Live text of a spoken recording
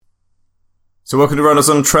So welcome to Runners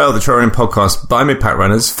on Trail, the trail running podcast by Mid-Pack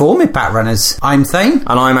Runners. For Mid-Pack Runners. I'm Thane.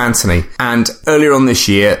 And I'm Anthony. And earlier on this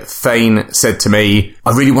year, Thane said to me,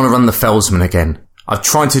 I really want to run the Felsman again. I've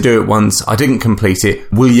tried to do it once, I didn't complete it.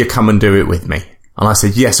 Will you come and do it with me? And I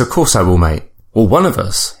said, yes, of course I will, mate. Well, one of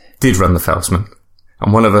us did run the Felsman.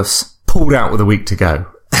 And one of us pulled out with a week to go.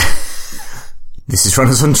 This is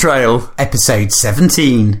Runners on Trail. Episode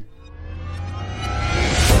 17.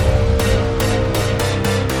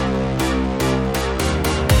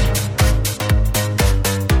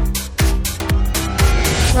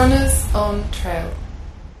 Runners on Trail.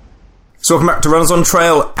 So welcome back to Runners on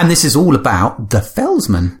Trail. And this is all about the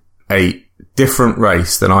Felsman. A different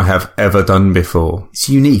race than I have ever done before. It's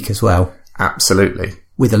unique as well. Absolutely.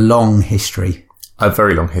 With a long history. A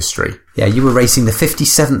very long history. Yeah, you were racing the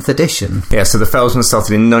 57th edition. Yeah, so the Felsman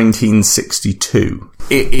started in 1962.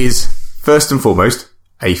 It is, first and foremost,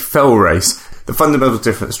 a fell race. The fundamental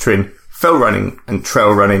difference between fell running and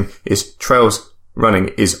trail running is trails running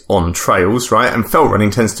is on trails, right? And fell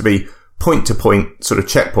running tends to be point-to-point sort of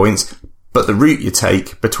checkpoints, but the route you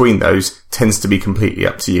take between those tends to be completely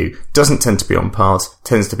up to you. Doesn't tend to be on paths,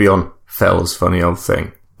 tends to be on fells, funny old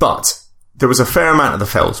thing. But there was a fair amount of the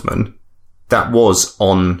Felsman that was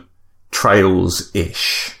on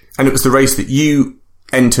trails-ish. And it was the race that you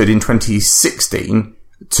entered in 2016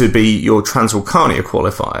 to be your Transvolcania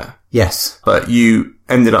qualifier. Yes. But you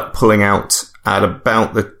ended up pulling out at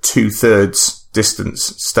about the 2/3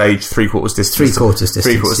 distance stage, 3/4 distance. 3/4 distance.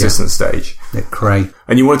 3/4 distance stage. Great.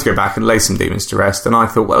 And you wanted to go back and lay some demons to rest. And I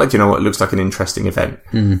thought, well, do you know what? It looks like an interesting event.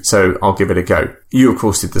 So I'll give it a go. You, of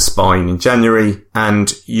course, did the Spine in January,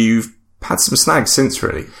 and you've had some snags since,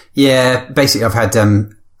 really. Yeah, basically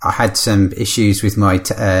I had some issues with my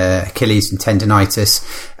Achilles and tendinitis,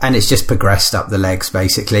 and it's just progressed up the legs,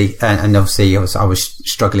 basically. And obviously I was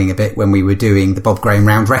struggling a bit when we were doing the Bob Graham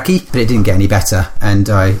round recce, but it didn't get any better. And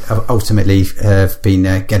I ultimately have been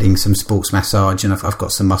getting some sports massage, and I've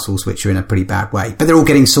got some muscles which are in a pretty bad way. But they're all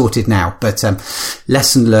getting sorted now. But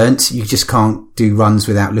lesson learnt, you just can't do runs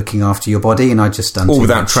without looking after your body, and I just done all too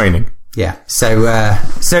without much training. Yeah. So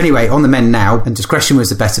anyway, on the men now, and discretion was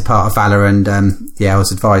the better part of valour, and I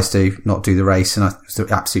was advised to not do the race, and it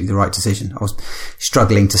was absolutely the right decision. I was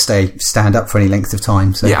struggling to stand up for any length of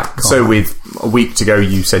time. So yeah. So with a week to go,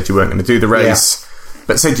 you said you weren't going to do the race,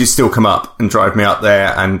 but said you'd still come up and drive me up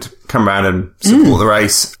there and come around and support the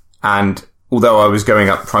race. And although I was going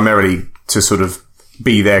up primarily to sort of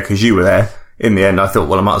be there because you were there, in the end I thought,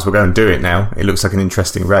 well, I might as well go and do it now. It looks like an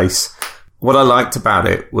interesting race. What I liked about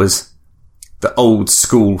it was the old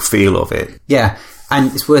school feel of it. Yeah,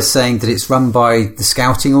 and it's worth saying that it's run by the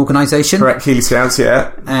scouting organisation. Correct, Keeley Scouts,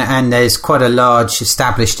 yeah. And there's quite a large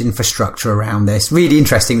established infrastructure around this. Really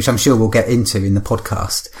interesting, which I'm sure we'll get into in the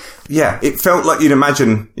podcast. Yeah, it felt like you'd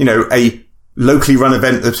imagine, a locally run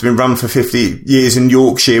event that's been run for 50 years in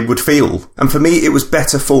Yorkshire would feel. And for me, it was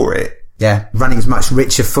better for it. Yeah, running's much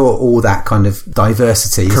richer for all that kind of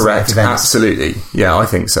diversity. Correct, absolutely. Yeah, I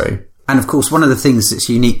think so. And of course, one of the things that's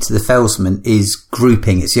unique to the Felsman is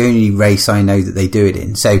grouping. It's the only race I know that they do it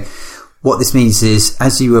in. So what this means is,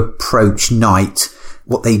 as you approach night,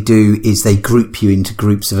 what they do is they group you into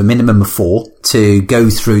groups of a minimum of 4 to go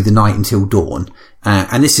through the night until dawn.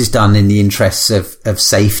 And this is done in the interests of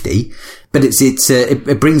safety. But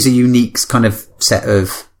it brings a unique kind of set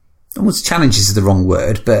of, almost challenges is the wrong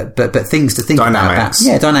word, but things to think dynamics.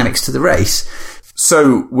 about. Yeah, dynamics to the race.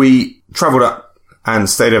 So we travelled up and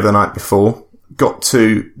stayed over the night before, got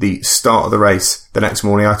to the start of the race the next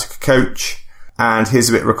morning. I took a coach, and here's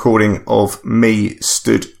a bit of recording of me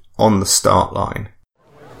stood on the start line.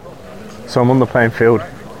 So I'm on the playing field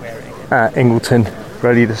at Ingleton,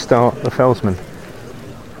 ready to start the Felsman.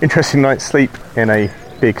 Interesting night's sleep in a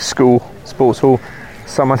big school sports hall.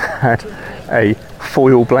 Someone had a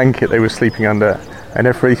foil blanket they were sleeping under, and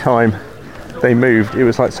every time they moved, it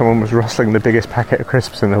was like someone was rustling the biggest packet of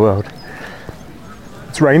crisps in the world.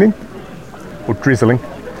 It's raining, or drizzling.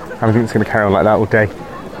 I don't think it's going to carry on like that all day,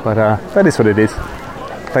 but that is what it is.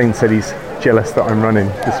 Thane said he's jealous that I'm running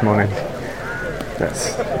this morning.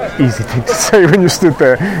 That's an easy thing to say when you're stood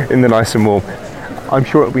there in the nice and warm. I'm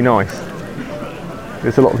sure it'll be nice.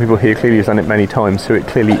 There's a lot of people here clearly who've done it many times, so it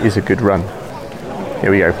clearly is a good run.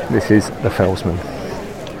 Here we go. This is the Felsman.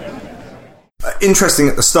 Interesting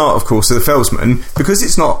at the start, of course, of the Felsman, because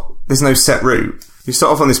there's no set route. You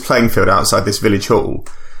start off on this playing field outside this village hall,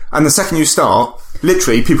 and the second you start,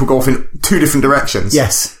 literally people go off in 2 different directions.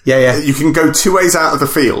 Yes. Yeah. You can go 2 ways out of the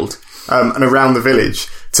field and around the village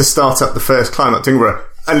to start up the first climb up Dingborough.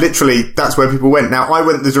 And literally, that's where people went. Now, I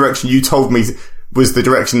went the direction you told me was the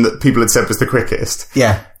direction that people had said was the quickest.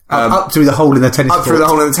 Yeah. Up through the hole in the tennis courts. Up through the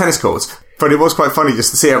hole in the tennis courts. But it was quite funny just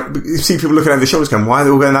to see people looking over their shoulders going, why are they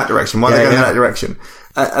all going that direction? Why are they going that direction?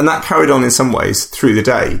 And that carried on in some ways through the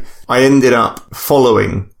day. I ended up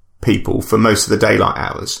following people for most of the daylight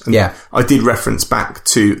hours. And I did reference back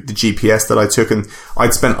to the GPS that I took, and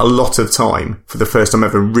I'd spent a lot of time for the first time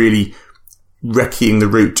ever really recceing the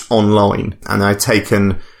route online. And I'd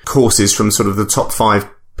taken courses from sort of the top 5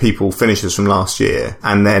 people finishers from last year,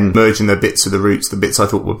 and then merging the bits of the routes, the bits I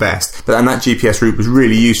thought were best. And that GPS route was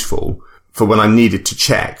really useful for when I needed to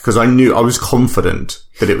check, because I was confident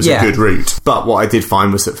that it was a good route. But what I did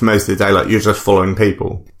find was that for most of the daylight, you're just following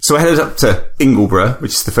people. So I headed up to Ingleborough,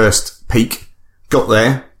 which is the first peak, got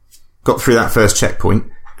there, got through that first checkpoint,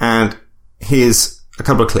 and here's a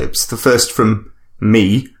couple of clips. The first from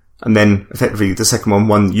me, and then effectively the second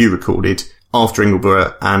one you recorded after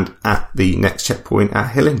Ingleborough and at the next checkpoint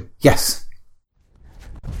at Hilling. Yes.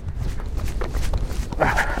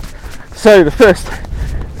 So the first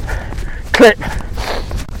clip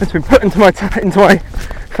has been put into my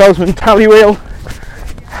Felsman tally wheel.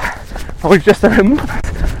 I was just on a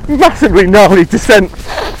massively gnarly descent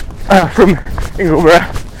from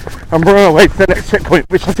Ingleborough, and we're on our way to the next checkpoint,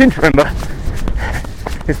 which I seem to remember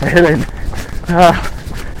is the Hilling.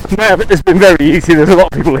 Now that it's been very easy, there's a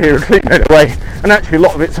lot of people here who sleep their way, and actually a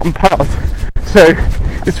lot of it's on paths, so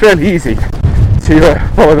it's fairly easy to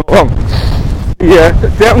follow them along. The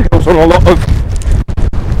downhills on a lot of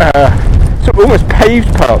sort of almost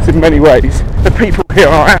paved paths in many ways. The people here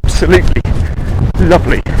are absolutely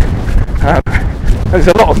lovely. There's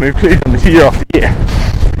a lot of them who've cleared on this year after year,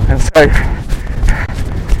 and so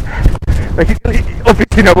they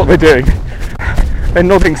obviously know what they're doing. They're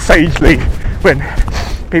nodding sagely when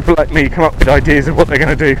people like me come up with ideas of what they're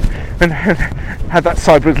going to do, and have that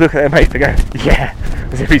sideways look at their mate. They go, yeah,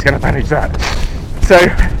 as if he's going to manage that. So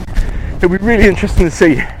it'll be really interesting to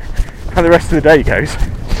see how the rest of the day goes.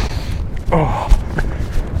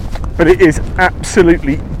 But it is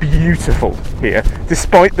absolutely beautiful here,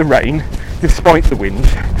 despite the rain, despite the wind.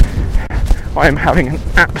 I am having an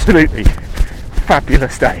absolutely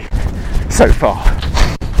fabulous day so far.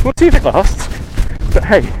 We'll see if it lasts, but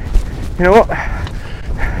hey, you know what?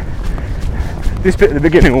 This bit at the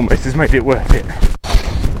beginning almost has made it worth it.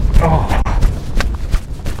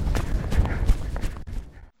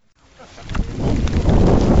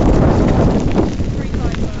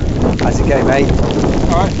 How's it going, mate?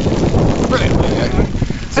 Alright. Brilliant.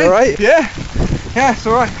 It's alright? Yeah, it's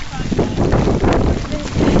alright.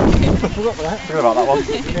 I forgot about that one.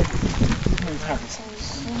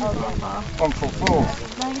 144.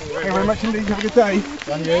 Thank you very much indeed. Have a good day.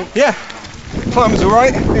 And you? Yeah. Climb was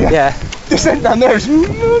alright. Yeah. Descent down there is.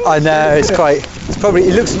 I know. It's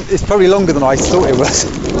probably longer than I thought it was.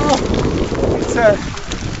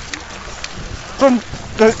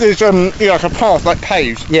 There's like a path, like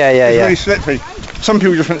paved. Yeah. It's really slippery. Some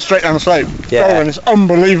people just went straight down the slope. Yeah. And it's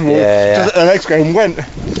unbelievable. Yeah. Just let their legs go and went.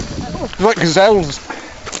 It's like gazelles.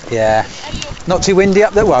 Yeah. Not too windy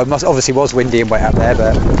up there. Well, it obviously was windy and wet up there,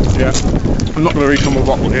 but yeah. I'm not going to refill my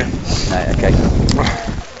bottle here. No. Okay.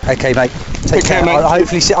 Okay, mate. Take care. Mate. I'll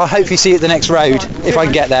hopefully see you at the next road if I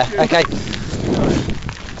can get there. Okay.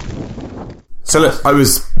 So look, I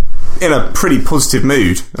was in a pretty positive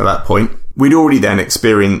mood at that point. We'd already then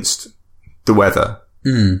experienced the weather,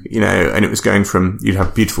 you know, and it was going from, you'd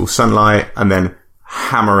have beautiful sunlight and then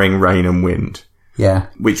hammering rain and wind. Yeah.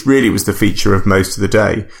 Which really was the feature of most of the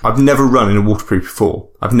day. I've never run in a waterproof before.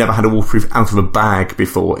 I've never had a waterproof out of a bag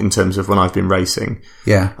before in terms of when I've been racing.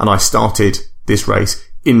 Yeah. And I started this race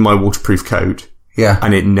in my waterproof coat. Yeah.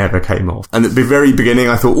 And it never came off. And at the very beginning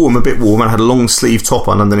I thought, I'm a bit warm. I had a long sleeve top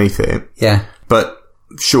on underneath it. Yeah. But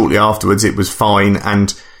shortly afterwards it was fine,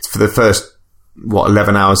 and for the first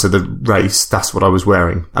 11 hours of the race, that's what I was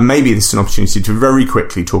wearing. And maybe this is an opportunity to very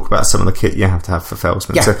quickly talk about some of the kit you have to have for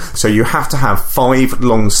Felsman. Yeah. So you have to have 5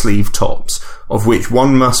 long sleeve tops, of which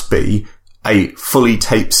one must be a fully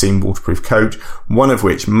tape seam waterproof coat, one of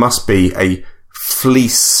which must be a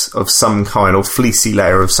fleece of some kind, or fleecy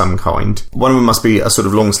layer of some kind. One of them must be a sort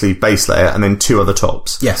of long sleeve base layer, and then 2 other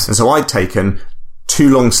tops. Yes. And so I'd taken 2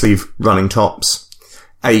 long sleeve running tops,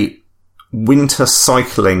 a winter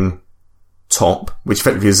cycling top, which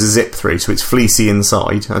effectively is a zip through, so it's fleecy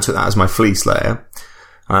inside. I took that as my fleece layer.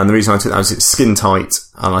 And the reason I took that was it's skin tight,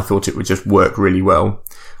 and I thought it would just work really well.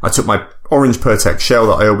 I took my orange Pertex shell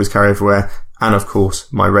that I always carry everywhere, and of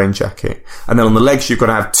course my rain jacket. And then on the legs, you've got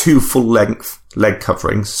to have 2 full length leg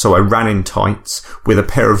coverings. So I ran in tights with a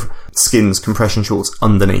pair of Skins compression shorts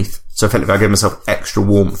underneath. So effectively I gave myself extra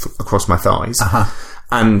warmth across my thighs.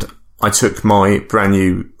 And I took my brand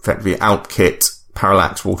new, effectively, Alp Kit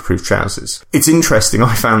Parallax waterproof trousers. It's interesting,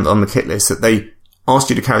 I found on the kit list that they asked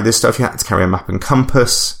you to carry this stuff. You had to carry a map and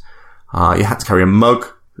compass. You had to carry a mug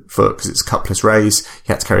because it's a cupless race.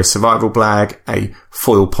 You had to carry a survival bag, a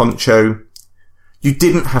foil poncho. You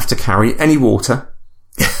didn't have to carry any water.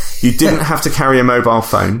 You didn't have to carry a mobile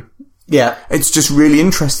phone. Yeah. It's just really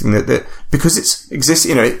interesting that because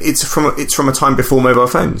it's from a time before mobile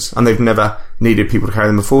phones, and they've never needed people to carry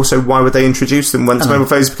them before, so why would they introduce them once mobile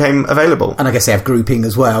phones became available? And I guess they have grouping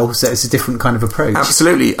as well, so it's a different kind of approach.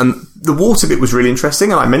 Absolutely. And the water bit was really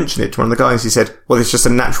interesting, and I mentioned it to one of the guys. He said, well, it's just a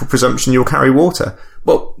natural presumption you'll carry water.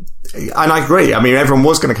 Well, and I agree. I mean, everyone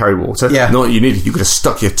was going to carry water. Yeah. Not that you needed. You could have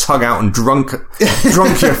stuck your tongue out and drunk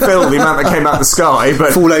your fill, the amount that came out the sky.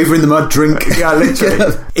 But fall over in the mud, drink. Yeah,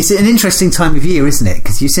 literally. It's an interesting time of year, isn't it?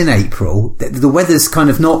 Because it's in April. The weather's kind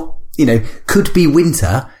of not, could be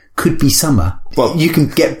winter, could be summer. Well, you can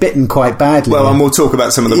get bitten quite badly. Well, and we'll talk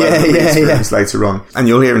about some of the weather that we experienced later on. And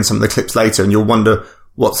you'll hear in some of the clips later, and you'll wonder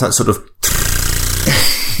what's that sort of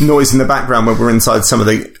noise in the background when we're inside some of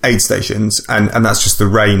the aid stations, and that's just the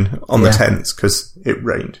rain on the tents, because it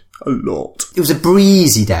rained a lot. It was a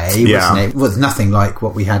breezy day, wasn't it? It was nothing like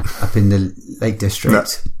what we had up in the Lake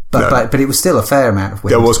District, but it was still a fair amount of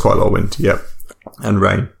wind. There was quite a lot of wind, yep, and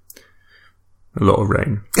rain. A lot of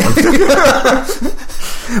rain.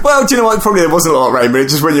 Well, do you know what? Probably there wasn't a lot of rain, but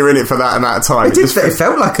it's just when you're in it for that amount of time. It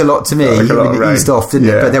felt like a lot to me. Like it eased off, didn't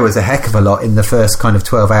it? But there was a heck of a lot in the first kind of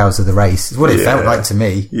 12 hours of the race. It's what it felt like to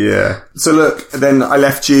me. Yeah. So look, then I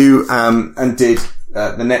left you and did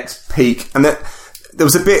the next peak. And there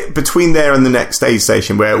was a bit between there and the next aid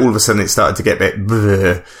station where all of a sudden it started to get a bit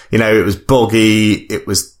bleh. It was boggy.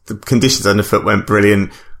 The conditions underfoot weren't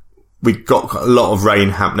brilliant. We got a lot of rain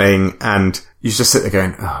happening, and you just sit there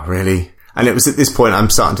going, oh, really? And it was at this point I'm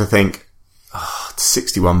starting to think,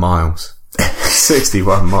 61 miles.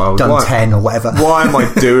 61 miles. Done 10 or whatever. Why am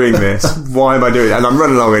I doing this? Why am I doing it? And I'm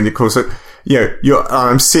running along, and of course,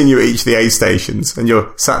 I'm seeing you at each of the aid stations, and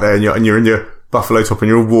you're sat there, and you're in your buffalo top, and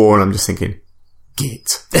you're war, and I'm just thinking,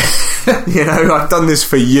 git. I've done this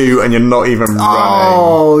for you, and you're not even running.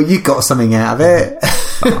 Oh, you got something out of it.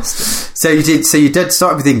 So you did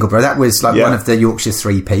start with Ingleborough. That was like one of the Yorkshire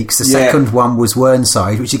Three Peaks. The second one was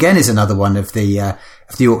Whernside, which again is another one of the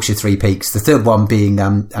Yorkshire Three Peaks. The third one being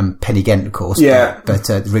Pen y Ghent, of course. Yeah, but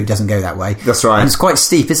the route doesn't go that way. That's right. And it's quite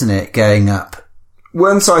steep, isn't it, going up?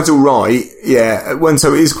 Whernside's all right. Yeah,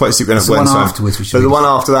 Whernside is quite steep going up. The one afterwards, but the one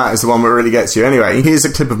after that is the one that really gets you. Anyway, here's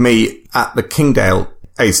a clip of me at the Kingdale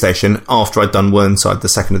aid station after I'd done Whernside, the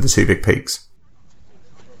second of the two big peaks.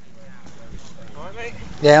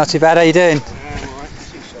 Yeah, not too bad. How you doing?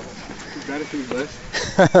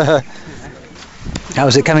 How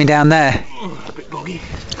was it coming down there? A bit boggy.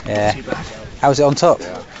 Yeah. How was it on top?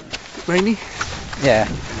 A bit rainy. Yeah. A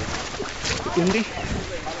bit windy.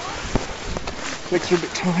 Legs are a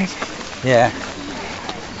bit tired. Yeah.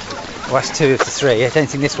 Well, that's 2 of the 3. I don't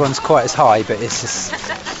think this one's quite as high, but it's just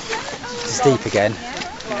steep again.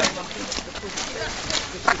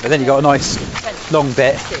 But then you got a nice long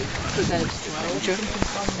bit.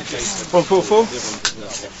 144.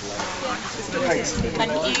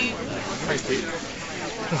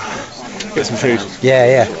 Get some food.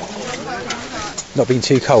 Yeah. Not being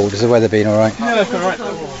too cold. Has the weather been all right? No, that's all right.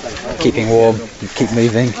 Keeping warm, keep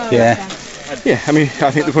moving. Yeah. Yeah. I mean,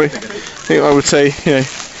 I think I would say,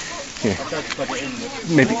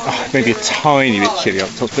 maybe a tiny bit chilly up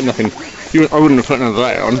top, but nothing. I wouldn't have put another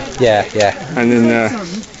layer on. Yeah. And then,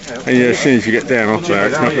 as soon as you get down after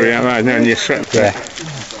that, it's not really out there. And you're sweat. Yeah.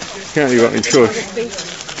 You haven't got any choice.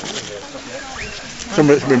 Some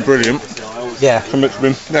of it's been brilliant. Yeah. Some of it's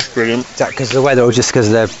been less brilliant. Is that because of the weather or just because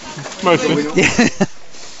of the... Mostly.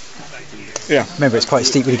 Yeah. Remember, it's quite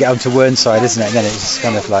steep when you get onto Whernside, isn't it? And then it's just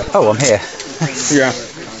kind of like, oh, I'm here. Yeah.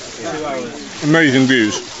 Amazing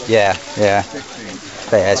views. Yeah.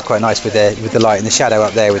 But yeah, it's quite nice with the light and the shadow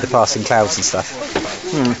up there with the passing clouds and stuff.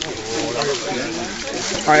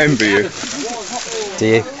 I envy you. Do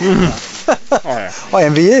you? Oh, yeah. I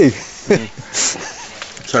envy you.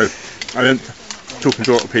 So, I don't talking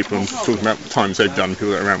to a lot of people and talking about the times they've done,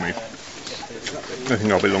 people that are around me. I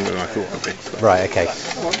think I'll be longer than I thought I'd be. But right, okay.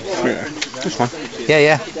 Yeah, it's fine.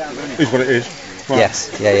 Yeah. It is what it is. Right. Yes,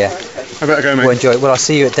 yeah. I better go, mate. Well, enjoy it. Well, I'll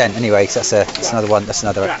see you at Dent anyway, because that's another one. That's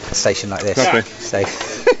another station like this. Lovely. So,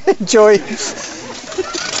 enjoy it.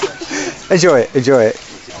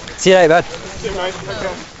 See you later, bud.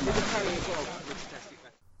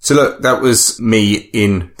 So look, that was me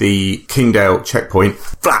in the Kingdale checkpoint.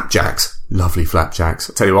 Flapjacks. Lovely flapjacks.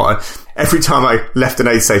 I'll tell you what, every time I left an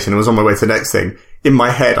aid station and was on my way to the next thing, in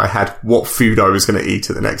my head, I had what food I was going to eat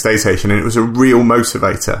at the next aid station, and it was a real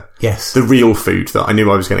motivator. Yes. The real food that I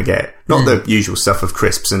knew I was going to get. Not the usual stuff of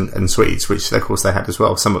crisps and sweets, which of course they had as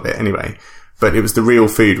well, some of it anyway. But it was the real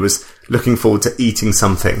food, was looking forward to eating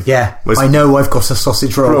something. Yeah. I know I've got a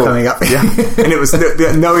sausage roll coming up. Yeah. And it was,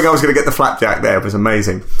 knowing I was going to get the flapjack there was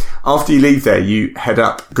amazing. After you leave there, you head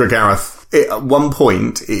up Gregareth. At one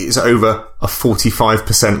point, it is over a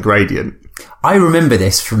 45% gradient. I remember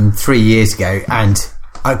this from 3 years ago, and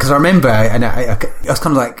because I remember, and I was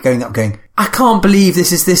kind of like going up going, I can't believe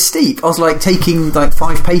this is this steep. I was like taking like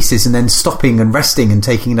 5 paces and then stopping and resting and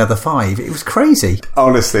taking another 5. It was crazy.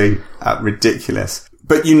 Honestly, ridiculous.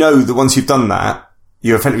 But you know that once you've done that,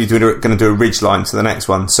 you're effectively going to do a ridge line to the next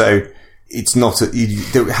one. So it's not,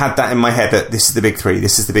 you had that in my head that this is the big 3,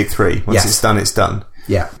 this is the big 3. Once it's done, it's done.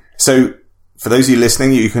 Yeah. So for those of you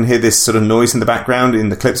listening, you can hear this sort of noise in the background in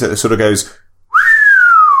the clips that it sort of goes,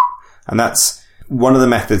 and that's one of the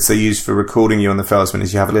methods they use for recording you on the Felsman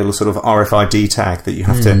is you have a little sort of RFID tag that you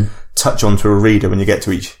have to touch onto a reader when you get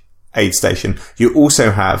to each aid station. You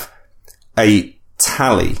also have a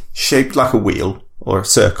tally shaped like a wheel or a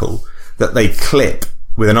circle that they clip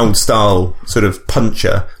with an old style sort of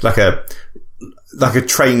puncher, like a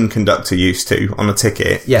train conductor used to on a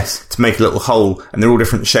ticket. Yes. To make a little hole, and they're all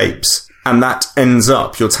different shapes. And that ends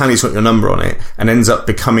up, your tally's got your number on it, and ends up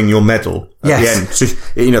becoming your medal at the end. So,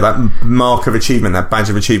 you know, that mark of achievement, that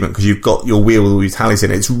badge of achievement, because you've got your wheel with all your tallies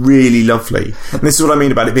in it. It's really lovely. And this is what I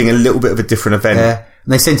mean about it being a little bit of a different event. Yeah.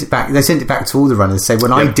 And they sent it back to all the runners. So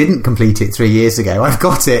when I didn't complete it 3 years ago, I've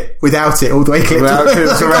got it without it all the way clipped around.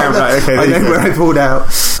 Right, okay, I know where I pulled out.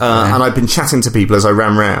 And I've been chatting to people as I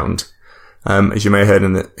ran round, as you may have heard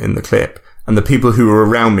in the clip. And the people who were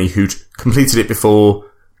around me who'd completed it before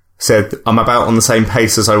said, I'm about on the same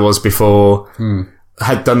pace as I was before,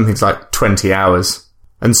 had done things like 20 hours.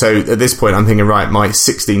 And so at this point, I'm thinking, right, my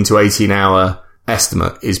 16 to 18 hour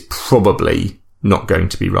estimate is probably not going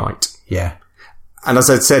to be right. Yeah. And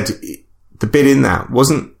as I'd said, the bit in that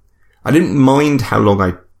I didn't mind how long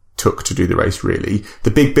I took to do the race, really.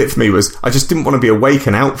 The big bit for me was I just didn't want to be awake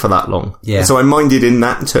and out for that long. Yeah. And so I minded in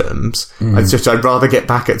that terms. I'd rather get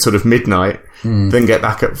back at sort of midnight than get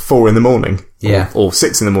back at 4 a.m. Or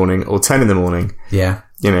 6 a.m. or 10 a.m. Yeah.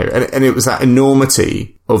 You know, and it was that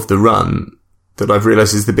enormity of the run that I've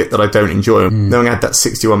realised is the bit that I don't enjoy. Knowing I had that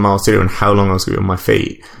 61 miles to do and how long I was going to be on my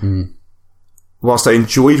feet. Whilst I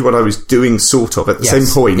enjoyed what I was doing, sort of, at the same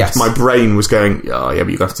point, my brain was going, oh, yeah, but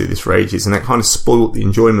you've got to do this for ages. And that kind of spoilt the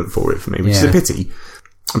enjoyment for it for me, which is a pity.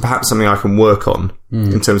 And perhaps something I can work on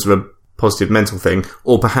in terms of a positive mental thing.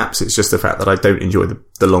 Or perhaps it's just the fact that I don't enjoy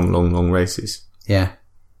the long races. Yeah.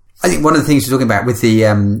 I think one of the things you're talking about with the,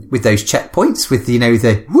 with those checkpoints, with, you know,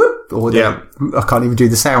 the whoop, or the, I can't even do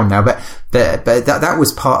the sound now, but that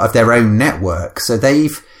was part of their own network. So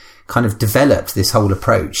they've kind of developed this whole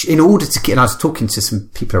approach in order to get, and I was talking to some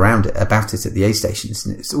people around it about it at the aid stations,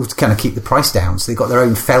 and it's all to kind of keep the price down. So they've got their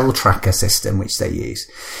own Fel tracker system, which they use.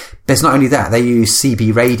 But it's not only that, they use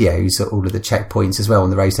CB radios at all of the checkpoints as well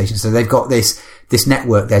on the road stations. So they've got this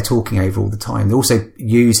network they're talking over all the time. They're also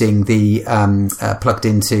using the, plugged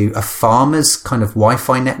into a farmer's kind of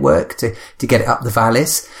Wi-Fi network to get it up the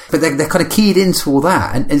valleys. But they're kind of keyed into all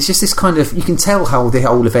that. And it's just this kind of, you can tell how the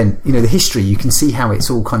whole event, you know, the history, you can see how it's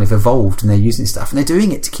all kind of evolved, and they're using stuff, and they're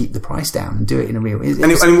doing it to keep the price down and do it in a real,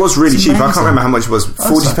 and it was really cheap. I can't remember how much it was.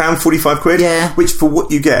 £40, 45 quid? Yeah. Which for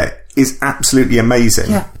what you get is absolutely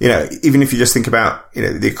amazing. Yeah. You know, even if you just think about, you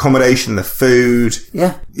know, the accommodation, the food.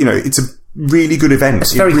 Yeah. You know, it's a really good event.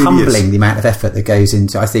 It's very humbling, the amount of effort that goes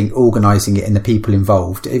into, I think, organising it and the people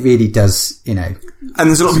involved. It really does, you know. And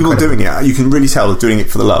there's a lot of people doing it. You can really tell they're doing it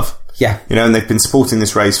for the love. Yeah. You know, and they've been supporting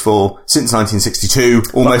this race since 1962,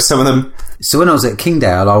 almost some of them. So when I was at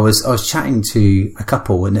Kingdale, I was chatting to a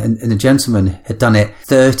couple, and a gentleman had done it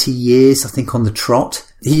 30 years, I think, on the trot.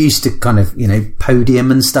 He used to kind of, you know, podium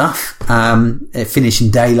and stuff, finish in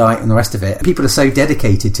daylight and the rest of it. People are so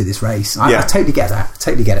dedicated to this race. I totally get that.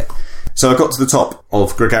 Totally get it. So I got to the top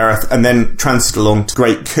of Gregareth and then transited along to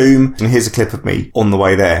Great Coombe, and here's a clip of me on the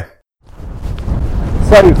way there.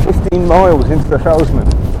 So, 15 miles into the Felsman.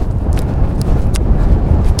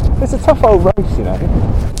 It's a tough old race, you know.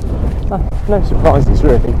 No surprises,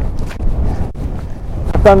 really.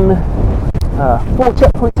 I've done 4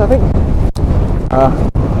 checkpoints, I think.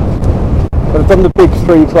 But I've done the big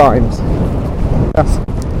 3 climbs. That's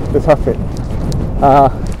the tough bit.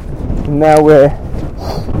 And now we're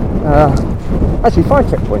actually 5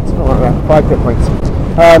 checkpoints, not like that, 5 checkpoints.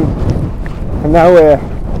 And now we're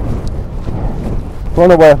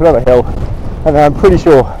on our way up another hill, and I'm pretty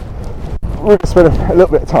sure we're going to spend a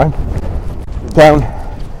little bit of time down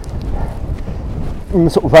in the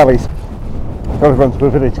sort of valleys. I've run through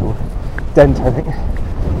a village called Dent, I think.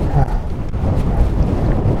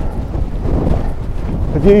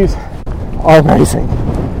 The views are amazing.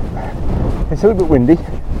 It's a little bit windy.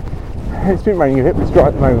 It's been raining a bit, but it's dry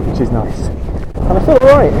at the moment, which is nice. And I feel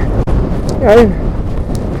alright. You know,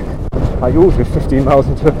 like yours with 15 miles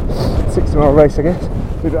into a 60-mile race, I guess. A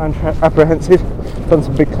bit apprehensive. Done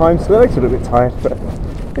some big climbs, so the legs are a little bit tired, but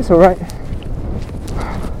it's alright.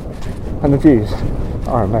 And the views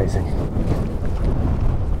are amazing.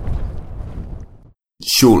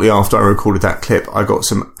 Shortly after I recorded that clip, I got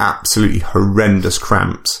some absolutely horrendous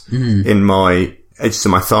cramps in my edges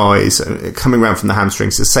of my thighs, coming around from the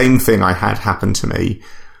hamstrings. The same thing I had happened to me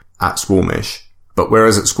at Squamish. But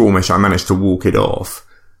whereas at Squamish I managed to walk it off,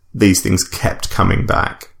 these things kept coming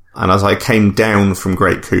back. And as I came down from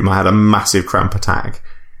Great Coombe, I had a massive cramp attack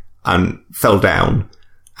and fell down,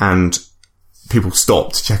 and people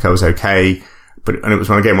stopped to check I was okay. And it was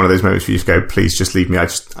one of those moments where you just go, please just leave me. And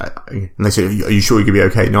they said, are you sure you're going to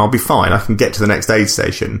be okay? No, I'll be fine. I can get to the next aid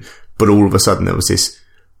station. But all of a sudden there was this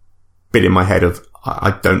bit in my head of,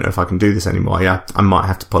 I don't know if I can do this anymore. Yeah, I might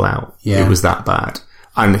have to pull out. Yeah. It was that bad.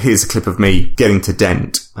 And here's a clip of me getting to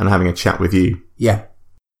Dent and having a chat with you. Yeah.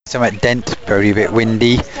 So at Dent, very a bit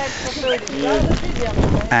windy.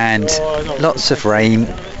 And lots of rain.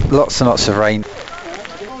 Lots and lots of rain.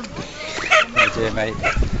 How you doing, mate?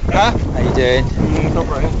 Huh? How you doing? Not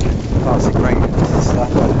raining. Passing rain and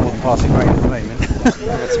stuff. Passing rain at the moment.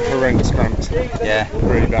 It's horrendous cramps. Yeah.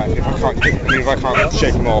 Really bad. If I can't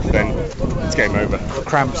shake them off, then it's game over.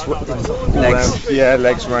 Cramps, legs.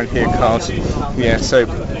 Legs around here, calves. Yeah, so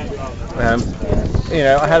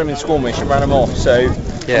I had them in Squamish and ran them off. So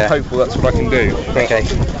I'm hopeful that's what I can do. But okay.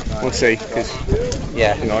 We'll see. Because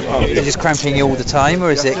I can't. Is it just cramping all the time,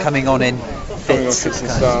 or is it coming on in fits? Coming on fits and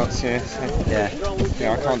starts. Yeah. So. Yeah.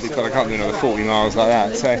 I can't do another 40 miles like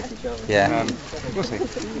that. So. Yeah. We'll see.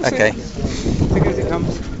 Okay. Take it as it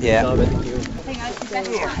comes. Yeah.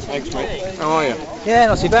 Thanks, mate. How are you? Yeah,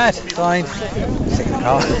 not too bad. Fine. Sick in the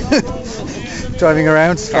car. Driving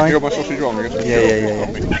around. Fine. You got my sausage wrong, I guess. Yeah.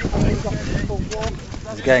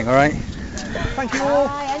 How's it going? All right. Thank you all.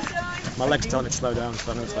 My legs telling me to slow down,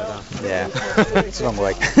 so I know to slow down. Yeah. It's a long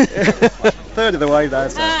way. Third of the way there.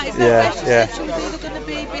 So. Yeah.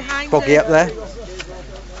 Boggy up there.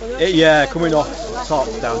 Coming off top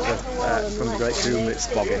down to from the Great Coombe, it's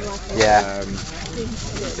boggy. Yeah.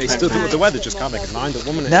 It's still, the weather just can't make its mind up,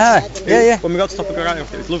 woman. When we got to top of Great Coombe,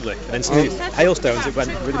 it was lovely. And then suddenly, hailstones, it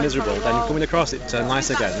went really miserable. Then coming across, it turned nice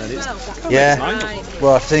again. And it's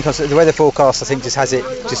well, I think the weather forecast, I think, just has it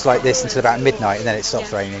just like this until about midnight, and then it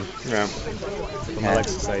stops raining. Yeah. My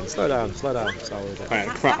legs are saying, slow down. So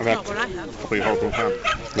Crap, I've had probably a horrible cramp.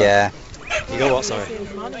 Yeah. You got what, sorry?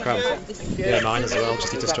 Cramp? Yeah, mine as well,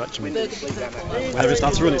 just need to stretch me. Whenever it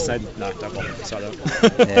starts to run, it said, no, don't bother, sorry, don't.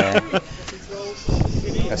 Yeah.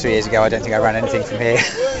 3 years ago, I don't think I ran anything from here.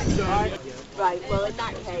 Right, well, in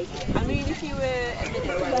that case, I mean, if you were a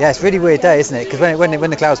minute away. Yeah, it's a really weird day, isn't it? Because when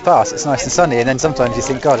the clouds pass, it's nice and sunny, and then sometimes you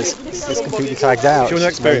think, God, it's completely clouded out. Do you want to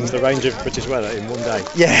experience the range of British weather in one day?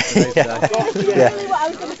 Yeah.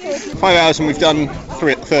 5 hours and we've done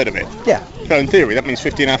a third of it. Yeah. So in theory, that means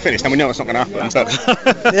 15-hour finish. Now we know it's not going to happen. But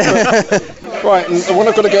right, and the one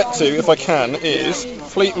I've got to get to, if I can, is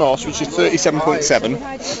Fleet Moss, which is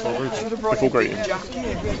 37.7 before Greeting.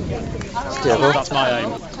 That's my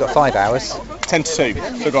aim. It's got 5 hours. 10 to 2.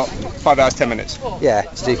 So I've got 5 hours, 10 minutes. Yeah,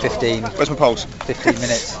 to do 15. Where's my pulse? 15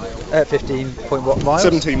 minutes. 15 point what miles?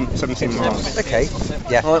 17 miles. Okay.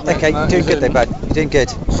 Yeah. All right, mate. Okay. You're doing good though, bud. You're doing good.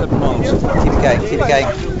 7 miles. Keep it going.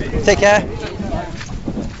 Take care.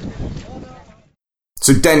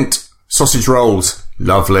 So Dent, sausage rolls,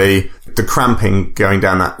 lovely. The cramping going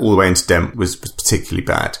down that all the way into Dent was particularly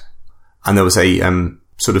bad. And there was a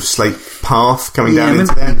sort of slate path coming down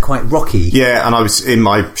into there. Quite rocky. Yeah, and I was in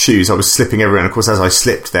my shoes, I was slipping everywhere, and of course as I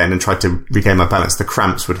slipped then and tried to regain my balance, the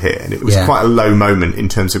cramps would hit, and it was quite a low moment in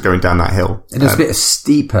terms of going down that hill. It was a bit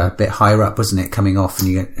steeper, a bit higher up, wasn't it, coming off, and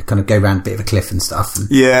you kind of go around a bit of a cliff and stuff. And,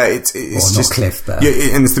 it's just not cliff, but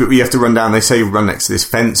and it's the bit where you have to run down. They say you run next to this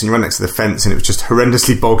fence, and you run next to the fence, and it was just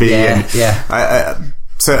horrendously boggy.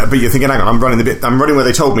 But you're thinking, hang on, I'm running where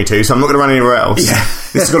they told me to, so I'm not going to run anywhere else. Yeah.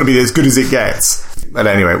 This has got to be as good as it gets. But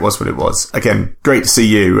anyway, it was what it was. Again, great to see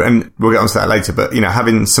you, and we'll get onto that later, but,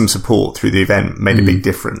 having some support through the event made a big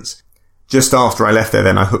difference. Just after I left there,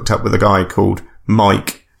 then I hooked up with a guy called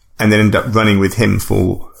Mike, and then ended up running with him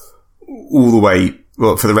for all the way,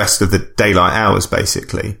 for the rest of the daylight hours,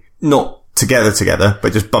 basically. Not together,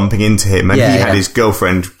 but just bumping into him, and he had his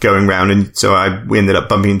girlfriend going round, and so we ended up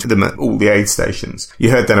bumping into them at all the aid stations.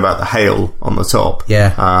 You heard then about the hail on the top.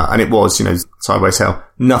 And it was, sideways hail.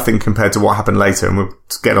 Nothing compared to what happened later, and we'll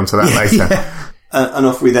get onto that later. And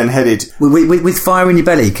off we then headed. With fire in your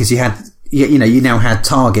belly, because you had, you now had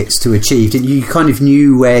targets to achieve, and you kind of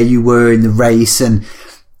knew where you were in the race, and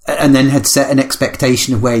then had set an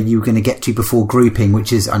expectation of where you were going to get to before grouping,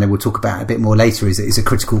 which is, I know we'll talk about a bit more later, is a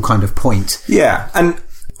critical kind of point. Yeah, and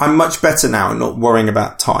I'm much better now at not worrying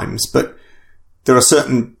about times, but there are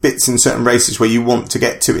certain bits in certain races where you want to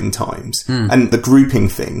get to in times. And the grouping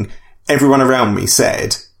thing, everyone around me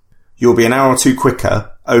said, you'll be an hour or two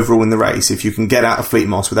quicker overall in the race if you can get out of Fleet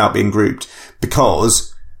Moss without being grouped,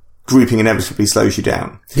 because grouping inevitably slows you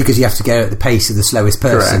down. Because you have to go at the pace of the slowest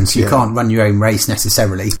person, Correct, so you can't run your own race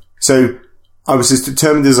necessarily. So I was as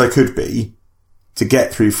determined as I could be to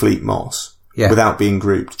get through Fleet Moss without being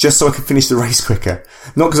grouped, just so I could finish the race quicker.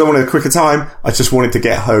 Not because I wanted a quicker time, I just wanted to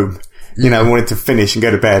get home. I wanted to finish and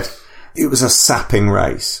go to bed. It was a sapping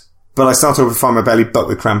race. But I started with fire in my belly, but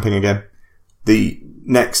with cramping again. The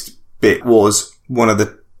next bit was one of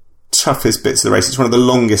the toughest bits of the race. It's one of the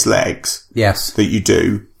longest legs that you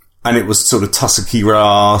do. And it was sort of tussocky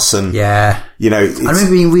grass and, I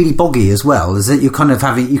remember being really boggy as well, is that you're kind of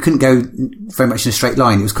you couldn't go very much in a straight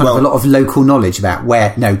line. It was kind of a lot of local knowledge about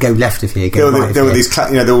go left of here, go right of here.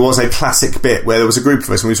 There was a classic bit where there was a group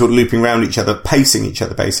of us and we were sort of looping around each other, pacing each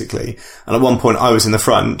other basically. And at one point I was in the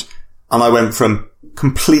front and I went from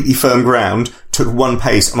completely firm ground, took one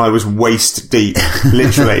pace, and I was waist deep,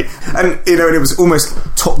 literally. And, and it was almost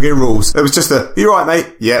Top Gear rules. There was just are you right,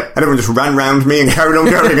 mate? Yep. And everyone just ran round me and carried on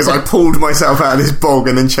going as I pulled myself out of this bog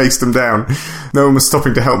and then chased them down. No one was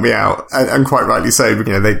stopping to help me out, and quite rightly so, but,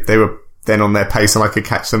 they were then on their pace and I could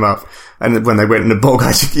catch them up. And when they went in the bog,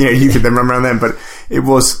 you could then run around them. But it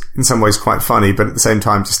was, in some ways, quite funny, but at the same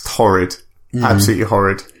time, just horrid. Absolutely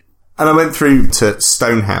horrid. And I went through to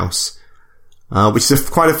Stonehouse, which is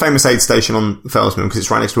quite a famous aid station on Fellsman because it's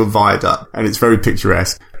right next to a viaduct and it's very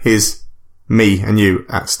picturesque. Here's me and you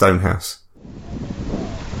at Stonehouse.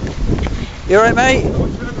 You alright, mate?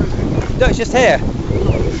 No, it's just here.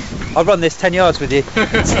 I'll run this 10 yards with you.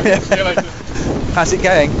 How's it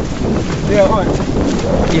going? Yeah, alright.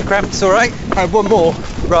 Your cramps alright? I have one more.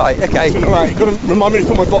 Right, okay. Alright, got to remind me to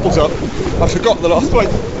put my bottles up. I forgot the last place.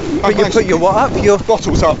 Put your what up? Your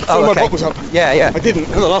bottles up. Oh, my okay. bottles up. Yeah. I didn't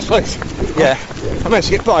in the last place. Yeah. I managed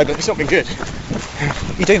to get by, but it's not been good.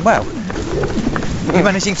 You're doing well. You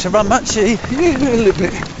managing to run much? Yeah, a little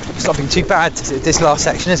bit. It's not been too bad this last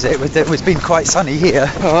section, is it? It's been quite sunny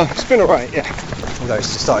here. It's been alright, yeah. Although it's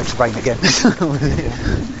just starting to rain again.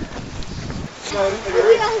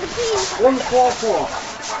 144.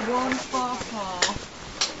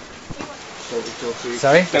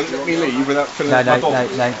 Sorry? Don't let me leave without filling up my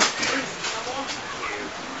bottle. No.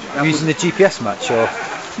 Are you using the GPS much, or?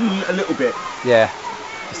 A little bit. Yeah.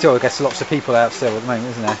 Still, I guess lots of people out still at the moment,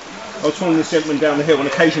 isn't there? I was following this gentleman down the hill and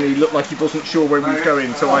occasionally he looked like he wasn't sure where he was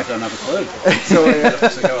going, so I don't have a clue. So I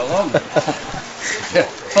go along. Yeah,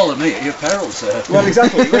 follow me at your peril, sir. Well,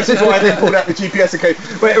 exactly. This is why I then pulled out the GPS. Okay,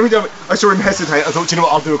 but every time I saw him hesitate, I thought, you know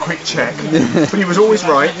what, I'll do a quick check. But he was always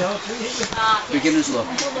right. Beginner's luck.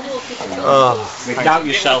 Doubt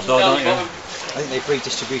yourself though, don't you? I think they've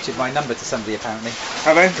redistributed my number to somebody apparently.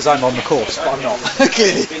 Have they? Because I'm on the course, but I'm not.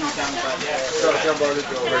 Clearly.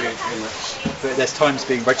 But there's times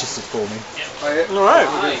being registered for me. Alright.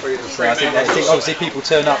 So I think obviously people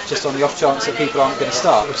turn up just on the off chance that people aren't going to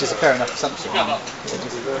start, which is a fair enough assumption.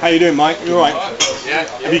 How you doing, Mike? You alright? Yeah.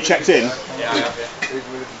 Have you checked in? Yeah. I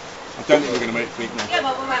don't think we're going to make Fleet Moss. You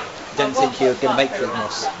don't think you're going to make Fleet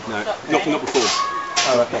Moss? No, not before.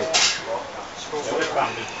 Oh, okay.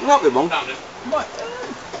 Not good one.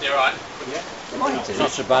 You're right. It's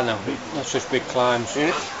not so bad now. Not such big climbs.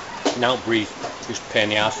 Yeah. Now breathe. Just pain in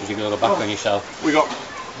the ass as you go back on yourself. We got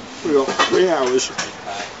 3 hours.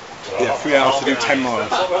 Yeah, 3 hours to do 10 miles.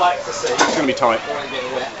 It's going to be tight.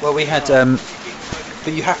 Well, we had,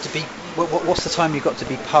 but you have to be. What's the time you've got to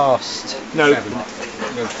be past? No.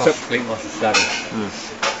 So, Fleet Moss is 7.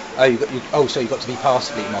 So you got to be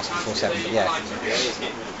past Fleet Moss before 7. Yeah.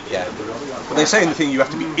 But they say in the thing you have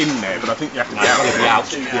to be in there, but I think you have to be out. You've got to be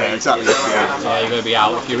out. Yeah, exactly. Yeah, you've got to be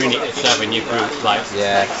out. If you're in it at 7, you're like.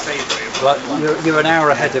 Yeah. Well, you're an hour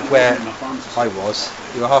ahead of where I was.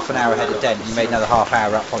 You were half an hour ahead of Dent. You made another half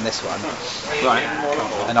hour up on this one. Right.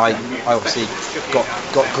 And I obviously got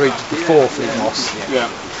grouped before Fleet Moss.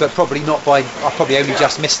 Yeah. But probably not by. I probably only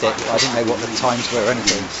just missed it. I didn't know what the times were or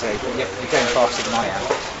anything. So you're going faster than I am.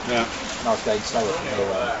 Yeah. And I was going slower from here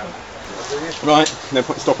on. Right, no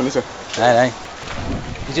point stopping, is there? No.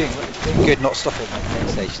 You're doing good not stopping at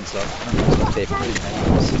stations like. I'm stopped here for 3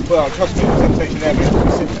 minutes. Well, trust me, there's a station there, but if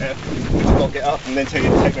you sit there, I've got to get up and then take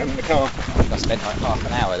them in the car. I spent like half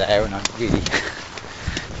an hour there and I really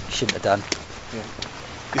shouldn't have done. Yeah.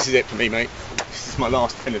 This is it for me, mate. This is my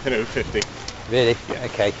last anything over 50. Really? Yeah.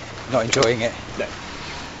 Okay. Not enjoying it. No.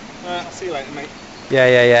 I'll see you later, mate.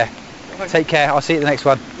 Yeah. Take care. I'll see you at the next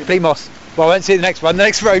one. Fleet Moss. Well, I won't see you at the next one. The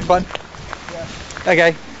next road one. Yeah.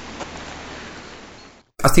 Okay.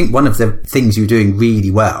 I think one of the things you were doing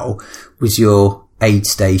really well was your aid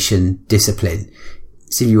station discipline.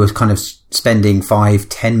 So you were kind of spending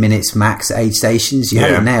 5-10 minutes max at aid stations. You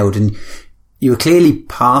had it nailed, and you were clearly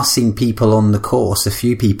passing people on the course, a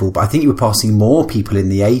few people, but I think you were passing more people in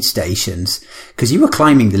the aid stations because you were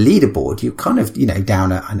climbing the leaderboard. You were kind of,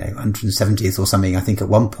 down at, 170th or something, I think, at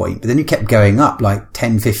one point, but then you kept going up like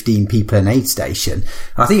 10, 15 people in aid station.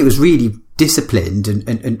 And I think it was really disciplined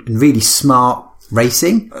and really smart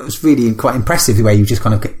racing. It was really quite impressive the way you just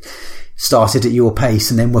kind of started at your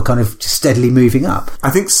pace and then were kind of just steadily moving up. I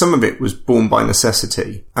think some of it was born by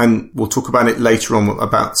necessity, and we'll talk about it later on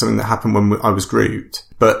about something that happened when I was grouped.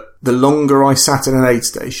 But the longer I sat in an aid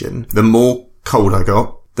station, the more cold I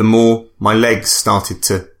got, the more my legs started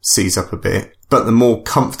to seize up a bit, but the more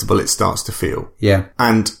comfortable it starts to feel. Yeah.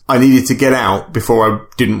 And I needed to get out before I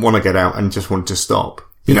didn't want to get out and just wanted to stop.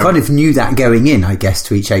 You kind of knew that going in, I guess,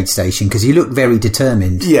 to each aid station because you looked very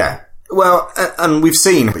determined. Yeah. Well, and we've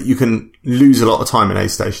seen that you can lose a lot of time in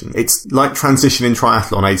aid stations. It's like transitioning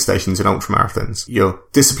triathlon aid stations and ultramarathons. Your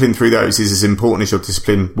discipline through those is as important as your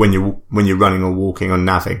discipline when you're running or walking or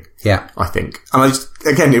navving. Yeah. I think. And I just,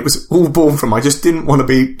 again, it was all born from, I just didn't want to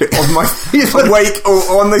be on my wake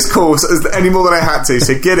or on this course any more than I had to.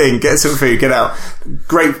 So get in, get some food, get out.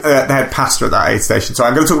 Great, they had pasta at that aid station. So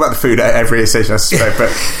I'm going to talk about the food at every aid station I suspect,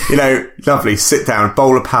 but, lovely, sit down,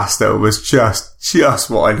 bowl of pasta was just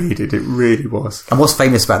what I needed. It really was. And what's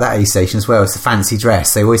famous about that aid station as well is the fancy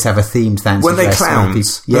dress. They always have a themed fancy Weren't they dress.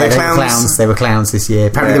 clowns? Yeah, they were clowns. They were clowns this year.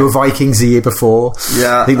 Apparently they were Vikings the year before.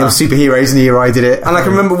 Yeah. I think they were superheroes in the year I did it. And I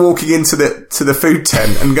can remember walking into the food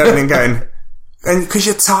tent and going, and because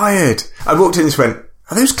you're tired. I walked in and just went,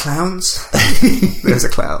 are those clowns? Those are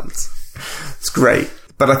clowns. It's great.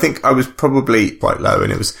 But I think I was probably quite low,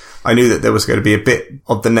 and I knew that there was going to be a bit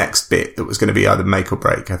of the next bit that was going to be either make or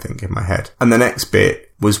break, I think, in my head. And the next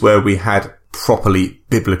bit was where we had properly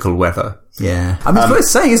biblical weather. Yeah. I mean, it's worth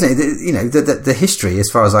saying, isn't it? The history,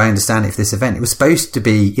 as far as I understand it, for this event, it was supposed to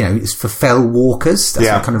be, it's for fell walkers. That's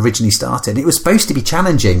what kind of originally started. It was supposed to be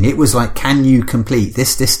challenging. It was like, can you complete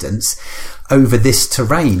this distance over this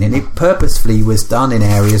terrain? And it purposefully was done in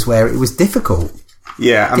areas where it was difficult.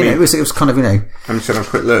 Yeah, I mean, it was kind of, I'm just going to have a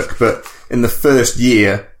quick look, but in the first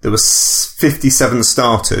year, there was 57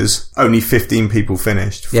 starters, only 15 people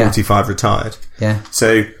finished, 45 retired. Yeah.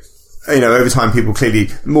 So, over time,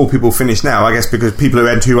 more people finish now, I guess, because people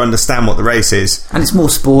who understand what the race is. And it's more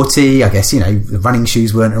sporty, I guess, the running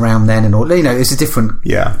shoes weren't around then and all, it's a different,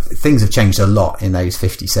 things have changed a lot in those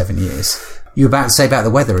 57 years. You were about to say about the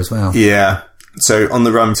weather as well. Yeah. So on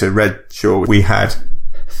the run to Redshaw, we had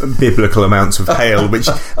biblical amounts of hail,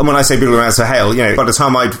 and when I say biblical amounts of hail, by the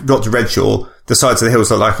time I got to Redshaw, the sides of the hills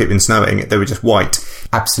looked like it had been snowing. They were just white.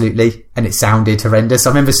 Absolutely. And it sounded horrendous. I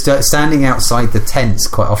remember standing outside the tents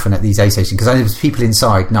quite often at these aid stations because there was people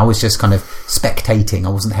inside and I was just kind of spectating. I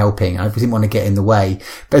wasn't helping. I didn't want to get in the way.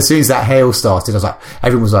 But as soon as that hail started,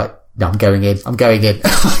 everyone was like, no, I'm going in. Get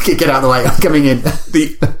out of the way. I'm coming in.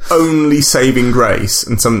 The only saving grace,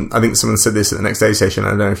 and I think someone said this at the next aid station,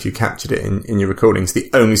 I don't know if you captured it in your recordings, the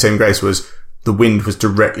only saving grace was the wind was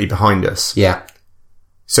directly behind us. Yeah.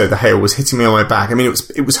 So the hail was hitting me on my back. I mean,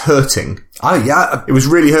 it was hurting. Oh, yeah. It was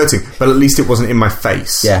really hurting, but at least it wasn't in my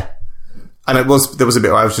face. Yeah. And there was a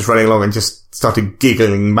bit where I was just running along and just started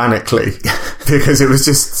giggling manically because it was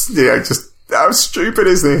just how stupid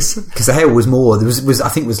is this? Because the hail was more, I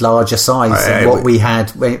think was larger size than what we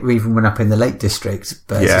had we even went up in the Lake District.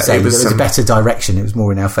 But as you say, there was a better direction. It was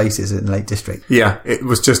more in our faces in the Lake District. Yeah, it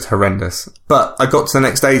was just horrendous. But I got to the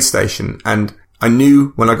next aid station and I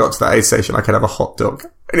knew when I got to that aid station I could have a hot dog.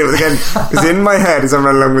 And it was in my head as I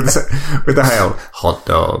ran along with the hail. Hot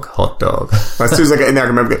dog. As soon as I get in there, I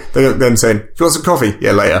can remember them saying, do you want some coffee?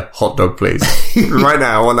 Yeah, later. Hot dog, please. Right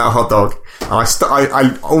now, I want that hot dog. And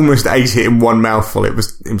I almost ate it in one mouthful. It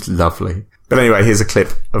was lovely. But anyway, here's a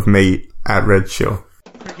clip of me at Redshaw.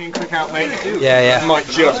 Quick out, mate. Yeah. I might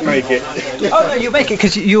just make it. Oh, no, you'll make it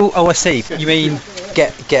because I see. You mean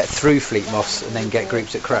get through Fleet Moss and then get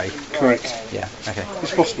groups at Cray? Correct. Yeah, okay.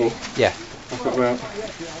 It's possible. Yeah. I've got about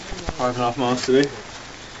 5.5 miles to do.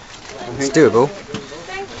 It's doable.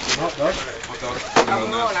 dog?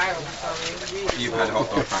 You've had hot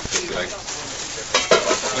dog practice today.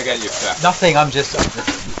 Can I get you, Steph? Nothing. I'm just.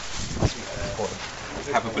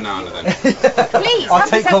 Have a banana then. Please. I'll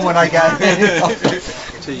take one when I go.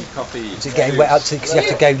 Tea, coffee. Is it getting wet up to? Because you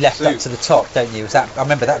have to go left up to the top, don't you? I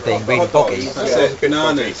remember that being really boggy. That's it.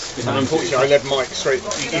 Bananas. Unfortunately, I led Mike straight.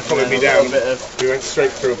 He followed me down. We went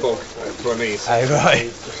straight through a bog to our knees. Oh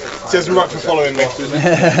right. Cheers, Mike, for following me. In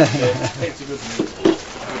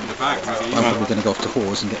the back, maybe. I'm probably going to go off to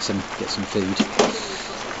Hawes and get some food.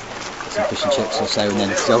 Some fish and chips or so, and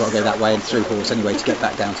then still got to go that way and through Hawes anyway to get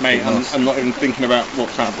back down to Mate, Fleet Moss. I'm not even thinking about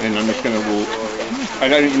what's happening. I'm just going to walk. I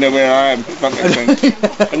don't even know where I am, if that makes sense.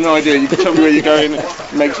 I have no idea. You can tell me where you're going.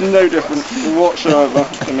 It makes no difference whatsoever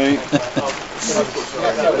to me.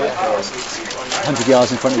 100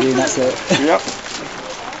 yards in front of you and that's it. Yep.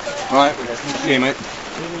 Right. See you, mate.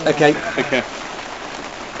 Okay. Take care.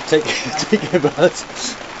 Take care, bud.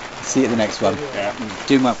 See you at the next one. Yeah.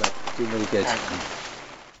 Doing well, bud. Doing really good.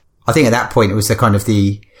 I think at that point it was the kind of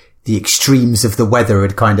the extremes of the weather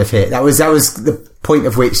had kind of hit. That was the point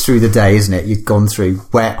of which through the day, isn't it? You'd gone through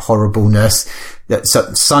wet horribleness,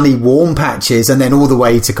 sunny warm patches, and then all the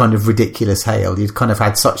way to kind of ridiculous hail. You'd kind of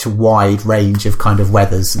had such a wide range of kind of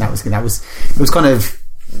weathers, and that was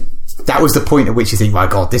the point at which you think, my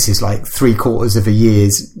God, this is like 3/4 of a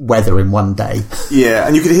year's weather in one day. Yeah,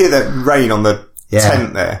 and you could hear that rain on the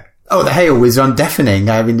tent there. Oh, the hail was deafening.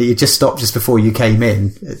 I mean, it just stopped just before you came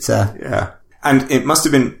in. It's yeah. And it must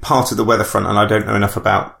have been part of the weather front, and I don't know enough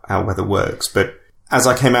about how weather works, but as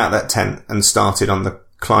I came out of that tent and started on the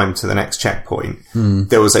climb to the next checkpoint,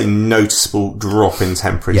 there was a noticeable drop in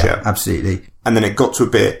temperature. Yeah, absolutely. And then it got to a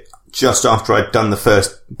bit just after I'd done the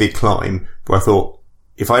first big climb where I thought,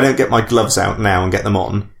 if I don't get my gloves out now and get them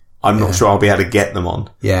on, I'm not sure I'll be able to get them on.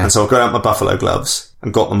 Yeah. And so I got out my buffalo gloves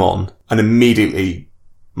and got them on, and immediately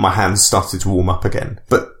my hands started to warm up again.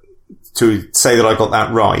 But to say that I got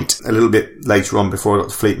that right, a little bit later on before I got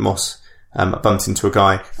to Fleet Moss, I bumped into a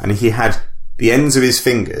guy and he had the ends of his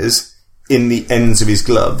fingers in the ends of his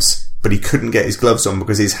gloves, but he couldn't get his gloves on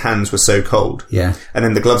because his hands were so cold. Yeah. And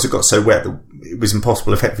then the gloves had got so wet that it was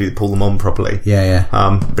impossible effectively to pull them on properly. Yeah.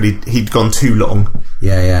 But he'd gone too long.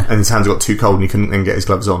 Yeah. And his hands got too cold and he couldn't then get his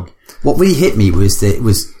gloves on. What really hit me was that it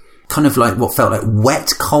was kind of like what felt like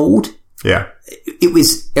wet cold. Yeah. It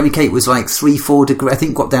was like 3-4 degrees. I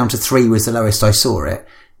think got down to 3 was the lowest I saw it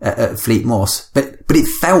at Fleet Moss. But it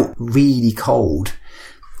felt really cold.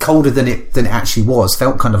 Colder than it actually was.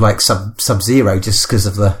 Felt kind of like sub-zero just because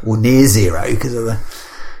of or near zero because of the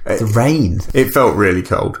rain. It felt really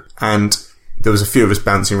cold. And there was a few of us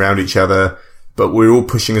bouncing around each other, but we were all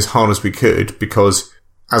pushing as hard as we could because,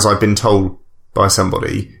 as I'd been told by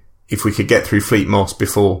somebody, if we could get through Fleet Moss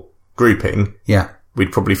before grouping,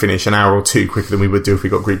 we'd probably finish an hour or two quicker than we would do if we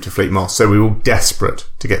got grouped to Fleet Moss. So we were all desperate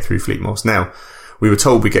to get through Fleet Moss. Now, we were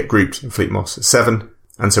told we'd get grouped in Fleet Moss at 7,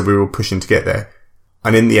 and so we were all pushing to get there.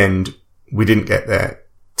 And in the end, we didn't get there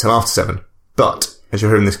till after 7. But, as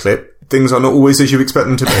you'll hear in this clip, things are not always as you expect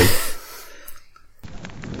them to be.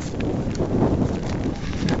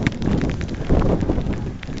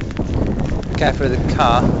 Careful of the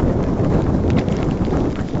car.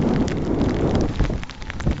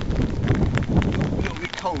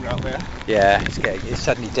 Cold out there. Yeah, it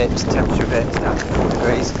suddenly dips the temperature a bit. It's down to 4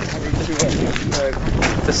 degrees.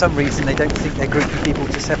 For some reason, they don't think they're grouping people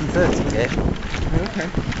to 7:30 here. Okay.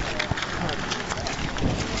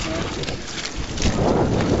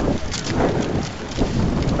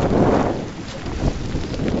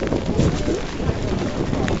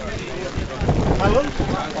 Hello?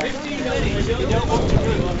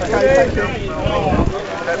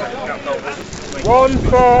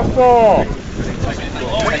 144.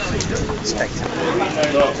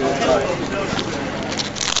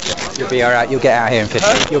 You'll be alright, you'll get out here in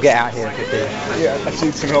 15. You'll get out here in 15. Yeah, I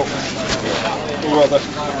need some help. Or rather,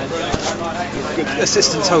 good.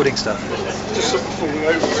 Assistant's holding stuff. Just sort of falling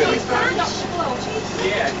over, really.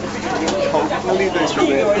 I'll leave those for a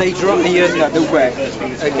bit. Later on, They're wet.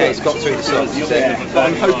 okay, it's got through the socks. But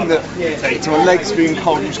I'm hoping that to my legs being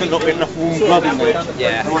cold, I'm just going to not get enough warm blood in there.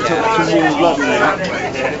 Yeah. I want to have some warm blood in there.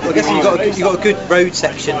 Well, I guess you've got a good road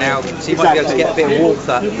section now, so you might be able to get a bit of warmth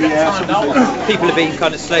up. Yeah. People have been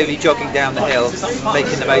kind of slowly jogging down the hill,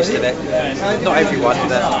 making the most of it. Not everyone,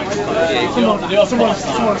 but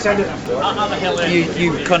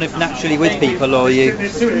you kind of naturally with people, or you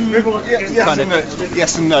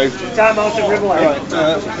yes and no. I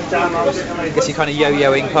guess you're kind of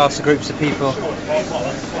yo-yoing past the groups of people.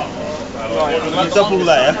 Double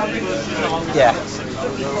layer. Yeah.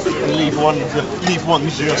 And leave one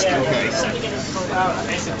just in case.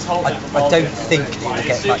 I don't think it will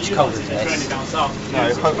get much colder than this. No,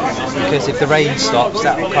 hopefully not. Because if the rain stops,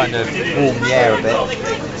 that will kind of warm the air a bit.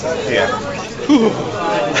 Yeah.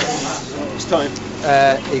 It's time.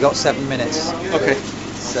 You got 7 minutes. Okay.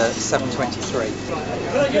 It's 7:23.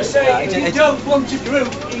 Can I just say, if you don't want to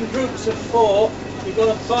group in groups of 4, you've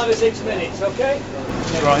got 5 or 6 minutes, okay?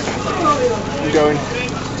 Right. I'm going.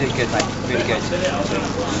 You're doing good, mate. Really good.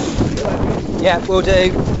 Yeah, we'll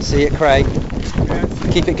do. See you at Craig.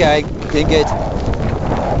 Keep it going. Doing good.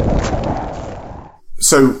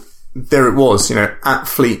 So there it was, at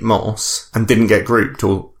Fleet Moss, and didn't get grouped,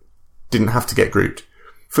 or didn't have to get grouped.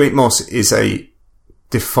 Fleet Moss is a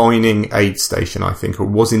defining aid station, I think, or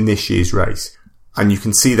was in this year's race. And you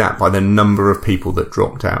can see that by the number of people that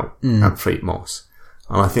dropped out at Fleet Moss.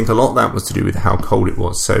 And I think a lot of that was to do with how cold it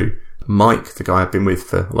was. So Mike, the guy I've been with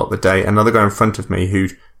for a lot of the day, another guy in front of me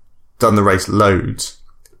who'd done the race loads,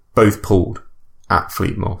 both pulled at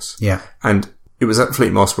Fleet Moss. Yeah. And it was at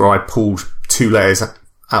Fleet Moss where I pulled 2 layers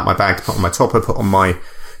out my bag to put on my top.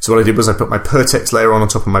 So what I did was I put my Pertex layer on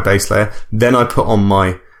top of my base layer. Then I put on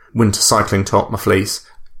my winter cycling top, my fleece,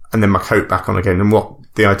 and then my coat back on again. And what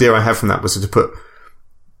the idea I had from that was to put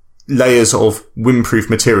layers of windproof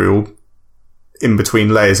material in between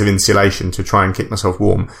layers of insulation to try and keep myself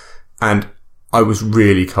warm. And I was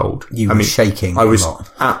really cold. You were shaking I was a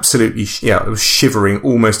lot. absolutely, I was shivering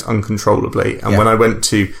almost uncontrollably. And when I went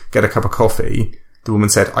to get a cup of coffee, the woman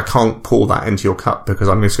said, I can't pour that into your cup because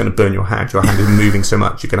I'm just going to burn your hand. Your hand is moving so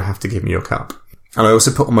much, you're going to have to give me your cup. And I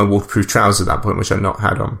also put on my waterproof trousers at that point, which I'd not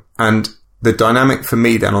had on. And the dynamic for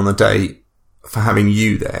me then on the day for having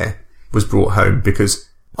you there was brought home because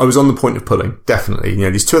I was on the point of pulling, definitely.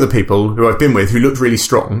 These 2 other people who I've been with who looked really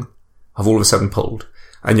strong have all of a sudden pulled.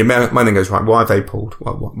 And your mind then goes, right, why have they pulled?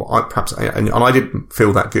 And I didn't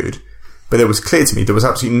feel that good. But it was clear to me there was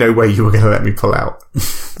absolutely no way you were going to let me pull out.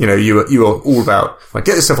 You were all about, like,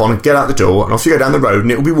 get this stuff on and get out the door and off you go down the road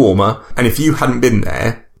and it'll be warmer. And if you hadn't been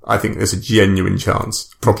there, I think there's a genuine chance,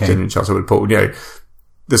 genuine chance I would have pulled.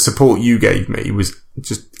 The support you gave me was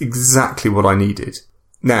just exactly what I needed.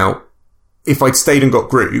 Now, if I'd stayed and got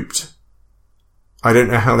grouped, I don't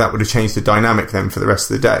know how that would have changed the dynamic then for the rest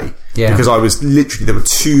of the day. Yeah. Because I was literally, there were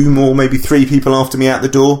 2 more, maybe 3 people after me out the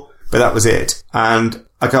door, but that was it. And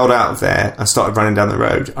I got out of there and started running down the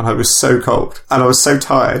road and I was so cold and I was so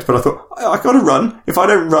tired, but I thought, I gotta run. If I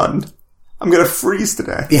don't run, I'm going to freeze to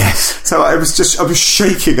death. Yes. So I was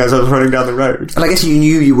shaking as I was running down the road. And I guess you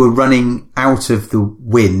knew you were running out of the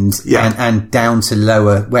wind and down to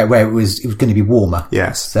lower, where it was going to be warmer.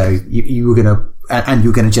 Yes. So you were going to, and you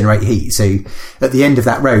were going to generate heat. So at the end of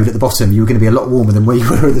that road, at the bottom, you were going to be a lot warmer than where you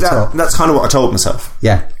were at the top. That's kind of what I told myself.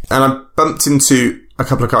 Yeah. And I bumped into a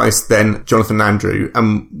couple of guys then, Jonathan and Andrew,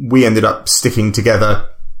 and we ended up sticking together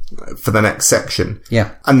for the next section.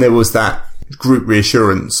 Yeah. And there was that group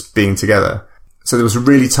reassurance being together. So there was a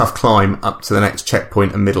really tough climb up to the next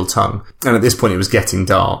checkpoint and Middle Tongue. And at this point it was getting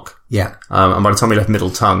dark. Yeah. And by the time we left Middle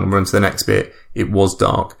Tongue and we're into the next bit, it was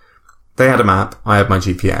dark. They had a map, I had my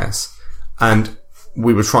GPS, and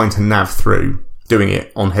we were trying to nav through, doing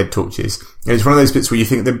it on head torches. And it's one of those bits where you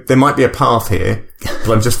think there might be a path here,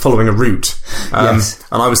 but I'm just following a route. Yes.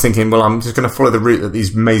 And I was thinking, well, I'm just going to follow the route that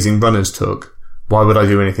these amazing runners took. Why would I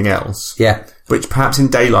do anything else? Yeah. Which perhaps in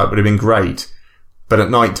daylight would have been great, but at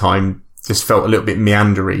night time just felt a little bit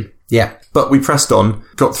meandery. Yeah. But we pressed on,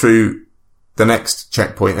 got through the next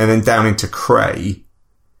checkpoint, and then down into Cray,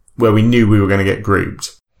 where we knew we were going to get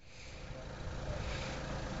grouped.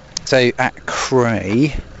 So at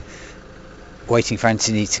Cray, waiting for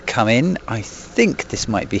Anthony to come in. I think this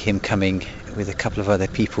might be him coming with a couple of other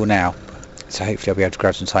people now. So hopefully I'll be able to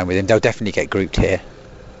grab some time with him. They'll definitely get grouped here.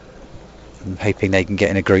 I'm hoping they can get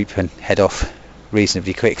in a group and head off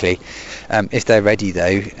reasonably quickly. If they're ready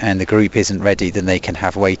though, and the group isn't ready, then they can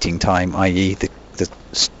have waiting time, i.e.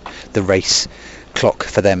 the race clock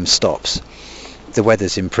for them stops. The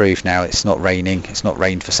weather's improved now, it's not raining, it's not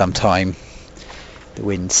rained for some time. The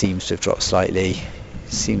wind seems to have dropped slightly.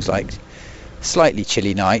 Seems like slightly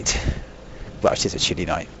chilly night. Well, it is a chilly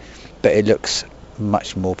night, but it looks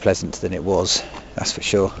much more pleasant than it was, that's for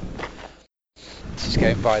sure. Just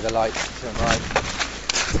going by the lights, turn right.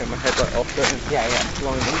 Turn my headlight off, don't you? Yeah.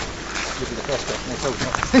 Blinding. You'll be the first person they told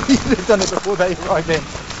not. They've done it before they arrive in.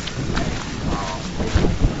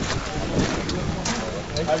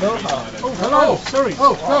 Hello. Oh, hello. Sorry.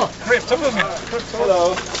 Oh, no.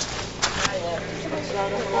 Hello.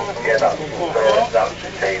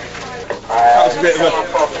 That was a bit of a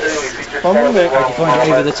fun, wasn't it? How did you find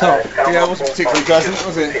it over the top? Yeah, it wasn't particularly pleasant,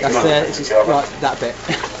 was it? It's just right, that bit.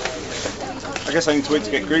 I guess I need to wait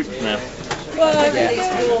to get grouped now. Well, I think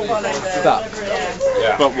we'll all follow them.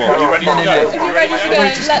 But what? Are you ready to go? If you're ready to go,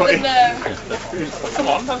 let them know. Come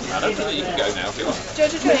on, doesn't matter. You can go now if you want. Do you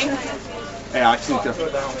want a drink? Yeah, I just need to.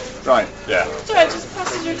 Right. Yeah. It's alright, just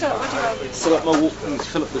pass us your cup. What do you want? Fill up the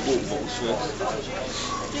water bottles first.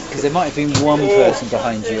 Because there might have been one person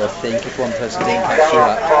behind you, I think, if one person didn't catch you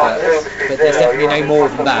up. But there's definitely no more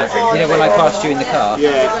than that. You know, when I passed you in the car,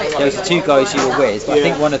 there was the 2 guys you were with, but I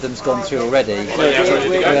think one of them's gone through already.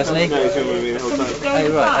 Hasn't he?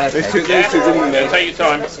 Oh, right, okay. Those two didn't they? Take your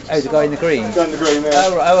time. Oh, the guy in the green? Guy in the green, yeah.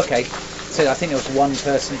 Oh, right, oh, okay. So I think there was one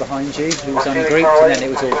person behind you who was ungrouped, and then it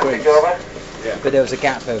was all groups. Yeah. But there was a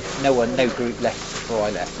gap of no group left before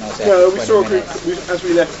I left, and I was there No, for we 20 saw a group, minutes. as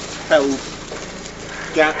we left, held,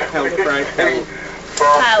 Craig,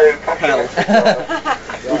 held.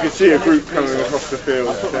 We could see a group coming across the field.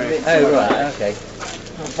 Oh, right, okay.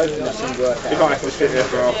 If I have to sit here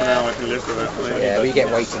for half an hour, I can live with it. Yeah, well, you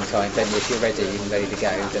get waiting time, don't you? If you're ready and ready to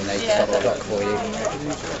go, then they stop the clock for you.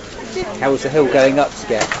 How was the hill going up to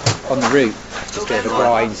get on the route? Just a bit of a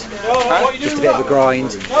grind. Just a bit of a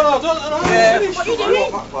grind. Yeah.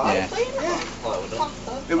 What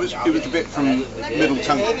It was a bit from Middle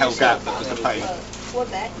Tongue to Hell Gap that was the pain.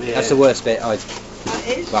 That's the worst bit. I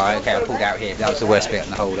pulled out here, but that was the worst bit on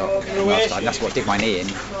the whole lot last time. That's what did my knee in.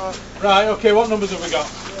 Right, okay, what numbers have we got?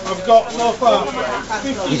 I've got so far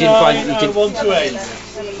 59 You didn't find- you and didn't- 1 to 8.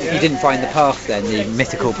 You didn't find the path then, the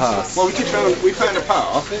mythical path. Well, we found a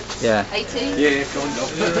path. Yeah. 18? Yeah, kind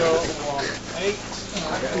of. 8.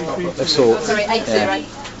 Of sorts. Sorry, 8 Yeah.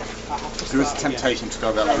 There is a temptation to go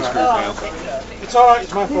about this group now. It's alright,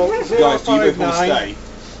 it's my fault. Guys, do you both want to 059 stay?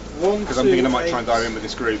 Because I'm thinking I might try and dive in with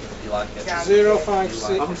this group. 056 0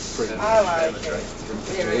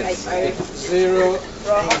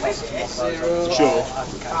 Sure.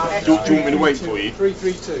 Do you want me to wait for you?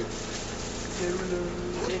 332.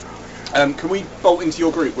 Can we bolt into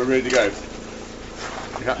your group? We're ready to go.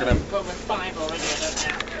 You're not gonna. Well, we're 5 already, I I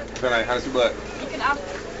don't know. How does it work? don't know. You can have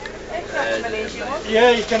as many as you want.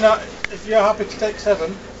 Yeah, you can, if you're happy to take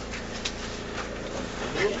 7.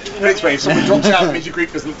 Next way, if someone drops out, it means your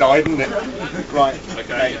group doesn't die, doesn't it? Right.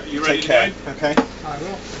 Okay. You ready Take care. to go? Okay. I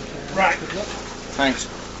will. Right. Thanks.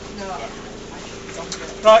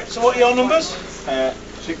 Right, so what are your numbers?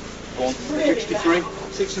 63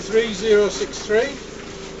 63 063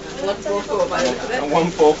 144 by the look of it. and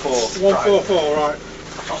 144. 144, right.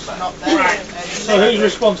 Right. So who's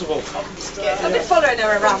responsible? I've been following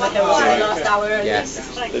her around like I was in the last hour. Yes.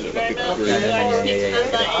 Thank you very much.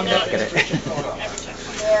 Yeah. Get it.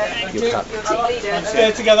 Your cup. Your team leader.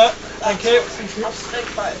 Stay together. Thank you.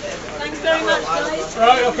 Thanks very much, guys.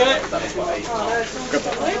 Right, okay.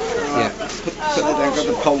 Yeah. Got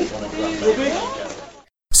the pole.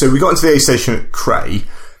 So we got into the A station at Cray,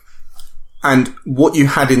 and what you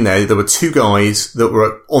had in there were 2 guys that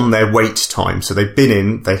were on their wait time. So they'd been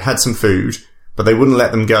in, they'd had some food, but they wouldn't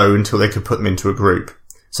let them go until they could put them into a group.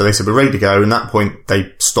 So they said, we're ready to go. And at that point,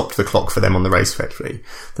 they stopped the clock for them on the race effectively.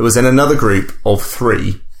 There was then another group of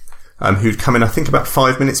 3 who'd come in, I think, about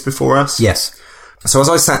 5 minutes before us. Yes. So as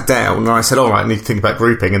I sat down and I said, all right, I need to think about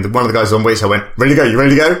grouping. And one of the guys on wait, so I went, ready to go? You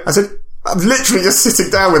ready to go? I said, I'm literally just sitting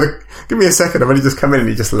down with give me a second. I've only just come in, and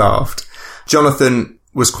he just laughed. Jonathan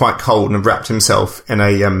was quite cold and wrapped himself in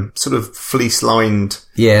a sort of fleece-lined,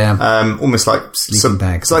 almost like sleeping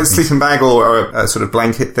bag, it's like a sleeping bag or a sort of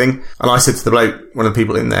blanket thing. And I said to the bloke, one of the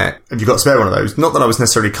people in there, "Have you got a spare one of those?" Not that I was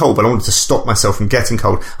necessarily cold, but I wanted to stop myself from getting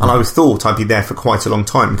cold. And I thought I'd be there for quite a long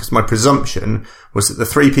time because my presumption was that the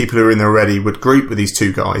 3 people who were in there already would group with these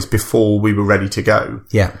 2 guys before we were ready to go.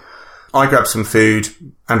 Yeah. I grabbed some food,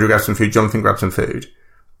 Andrew grabbed some food, Jonathan grabbed some food.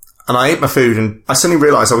 And I ate my food, and I suddenly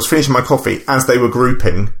realised I was finishing my coffee as they were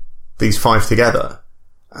grouping these 5 together.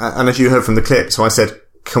 And as you heard from the clip, so I said,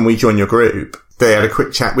 can we join your group? They had a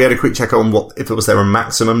quick chat. We had a quick check on if it was there a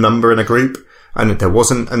maximum number in a group, and there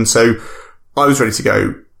wasn't. And so I was ready to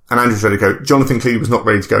go, and Andrew was ready to go. Jonathan clearly was not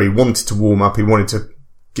ready to go. He wanted to warm up.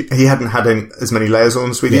 He hadn't had as many layers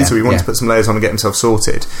on as we did, so he wanted to put some layers on and get himself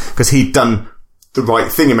sorted, because he'd done the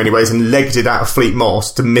right thing in many ways and legged it out of Fleet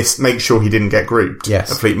Moss to make sure he didn't get grouped at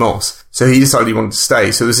Fleet Moss. So he decided he wanted to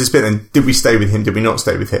stay. So there's this bit then, did we stay with him? Did we not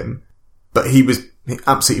stay with him? But he was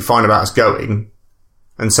absolutely fine about us going.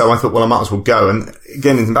 And so I thought, well, I might as well go. And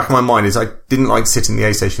again, in the back of my mind is I didn't like sitting in the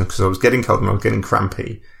A station because I was getting cold and I was getting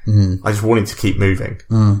crampy. I just wanted to keep moving.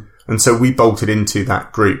 And so we bolted into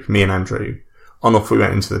that group, me and Andrew, and off we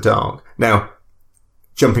went into the dark. Now,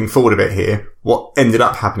 jumping forward a bit here, what ended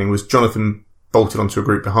up happening was Jonathan bolted onto a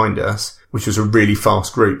group behind us, which was a really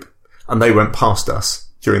fast group, and they went past us.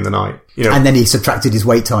 during the night. You know, and then he subtracted his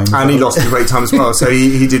wait time. And he lost his wait time as well. So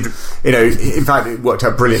he did, you know, in fact, it worked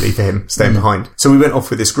out brilliantly for him staying behind. So we went off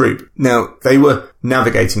with this group. Now, they were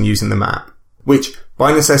navigating using the map, which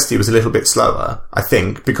by necessity was a little bit slower, I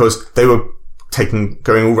think, because they were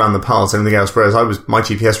going all around the paths and everything else, whereas my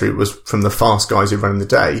GPS route was from the fast guys who run in the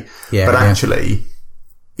day. But actually,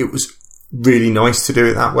 it was really nice to do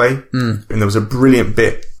it that way. And there was a brilliant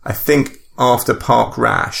bit, I think, after Park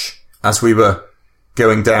Rash, as we were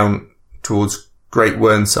going down towards Great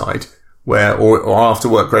Whernside, or after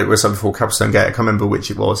work Great Whernside before Capstone Gate, I can't remember which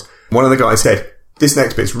it was. One of the guys said, this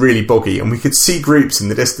next bit's really boggy, and we could see groups in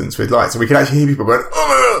the distance with lights, and we could actually hear people going,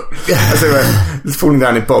 oh, as they were falling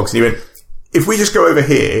down in bogs. And he went, if we just go over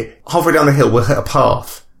here, halfway down the hill, we'll hit a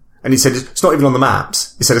path. And he said, it's not even on the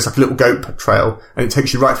maps. He said, it's like a little goat trail, and it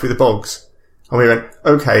takes you right through the bogs. And we went,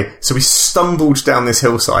 okay. So we stumbled down this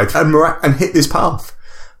hillside and hit this path.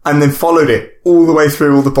 And then followed it all the way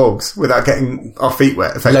through all the bogs without getting our feet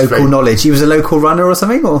wet, effectively. Local knowledge. He was a local runner or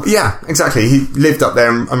something? Or? Yeah, exactly. He lived up there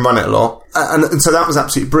and run it a lot. And so that was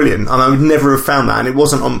absolutely brilliant. And I would never have found that. And it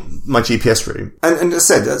wasn't on my GPS route. And as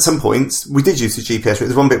I said, at some points, we did use the GPS route.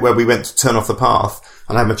 There's one bit where we went to turn off the path,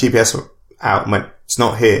 and I had my GPS out and went, it's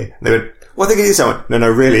not here. And they went, well, I think it is. I went, no,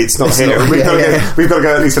 really, it's not here. We've got to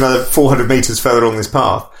go at least another 400 metres further along this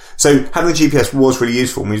path. So having the GPS was really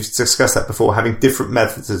useful, and we've discussed that before. Having different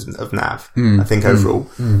methods of nav, I think overall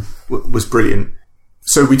was brilliant.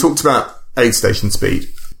 So we talked about aid station speed.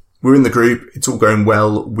 We're in the group. It's all going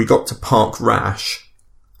well. We got to Park Rash,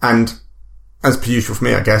 and as per usual for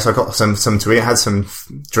me, I guess, I got some to eat, had some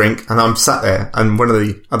drink, and I'm sat there, and one of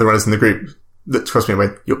the other runners in the group looked across me and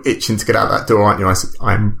went, you're itching to get out that door, aren't you? And I said,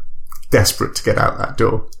 I'm desperate to get out that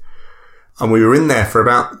door. And we were in there for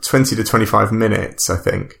about 20 to 25 minutes, I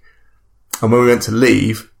think. And when we went to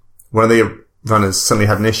leave, one of the runners suddenly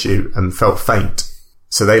had an issue and felt faint.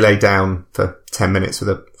 So they lay down for 10 minutes with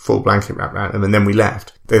a full blanket wrapped around them, and then we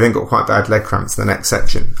left. They then got quite bad leg cramps in the next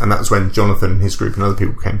section, and that was when Jonathan and his group and other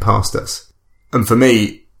people came past us. And for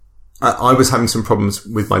me, I was having some problems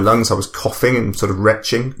with my lungs. I was coughing and sort of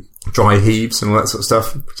retching, dry heaves and all that sort of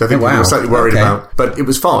stuff, which I think people were slightly worried about. But it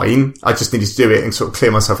was fine. I just needed to do it and sort of clear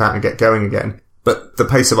myself out and get going again. But the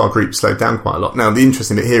pace of our group slowed down quite a lot. Now, the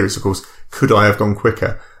interesting bit here is, of course, could I have gone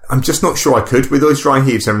quicker? I'm just not sure I could. With those dry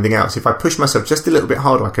heaves and everything else, if I pushed myself just a little bit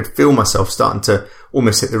harder, I could feel myself starting to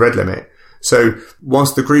almost hit the red limit. So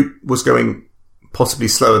whilst the group was going possibly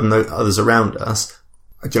slower than the others around us,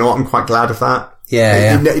 do you know what? I'm quite glad of that.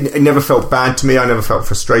 It never felt bad to me. I never felt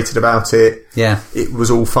frustrated about it. Yeah. It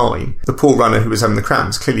was all fine. The poor runner who was having the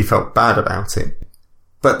cramps clearly felt bad about it.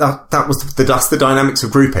 But that's the dynamics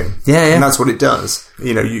of grouping. And that's what it does.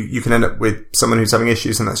 You know, you can end up with someone who's having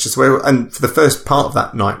issues, and that's just the way, and for the first part of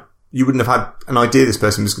that night, you wouldn't have had an idea this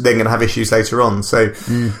person was then going to have issues later on. So,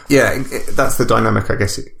 that's the dynamic, I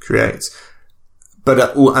guess, it creates.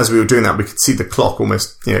 But as we were doing that, we could see the clock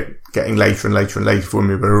almost, getting later and later and later when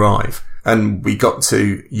we would arrive. And we got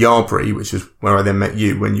to Yarbury, which is where I then met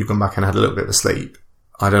you when you gone back and had a little bit of a sleep.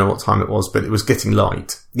 I don't know what time it was, but it was getting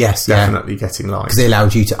light. Yes, definitely getting light. Because they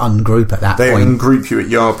allowed you to ungroup at that point. They ungroup you at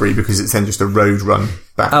Yarbury because it's then just a road run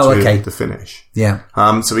back to the finish. Yeah.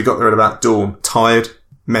 So we got there at about dawn, tired,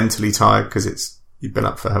 mentally tired, because you've been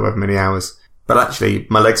up for however many hours. But actually,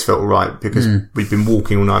 my legs felt all right because we'd been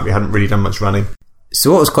walking all night. We hadn't really done much running.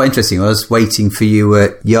 So what was quite interesting, I was waiting for you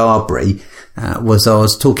at Yarbury, I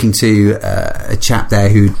was talking to a chap there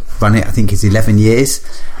who'd run it, I think it's 11 years.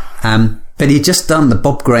 But he'd just done the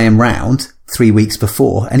Bob Graham round 3 weeks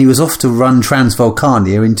before, and he was off to run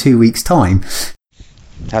Transvolcania in 2 weeks' time.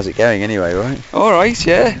 How's it going anyway, right? All right,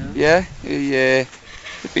 yeah. They've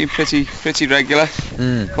been pretty regular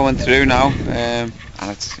coming through now.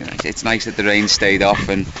 And it's nice that the rain stayed off,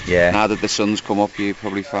 and now that the sun's come up, you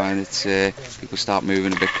probably find it's people start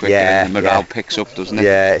moving a bit quicker, and the morale picks up, doesn't it?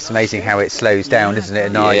 Yeah, it's amazing how it slows down, isn't it,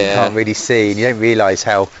 at night? You can't really see, and you don't realise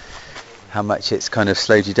how much it's kind of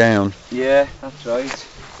slowed you down. Yeah, that's right.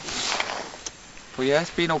 But yeah, it's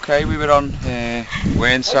been okay. We were on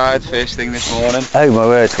Whernside first thing this morning. Oh my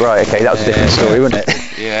word, right, okay, that was a different story, wasn't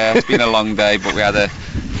it? Yeah, it's been a long day, but we had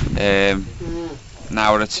an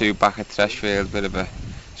hour or two back at Threshfield, bit of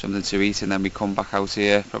something to eat, and then we come back out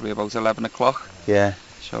here probably about 11 o'clock. Yeah.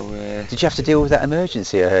 So did you have to deal with that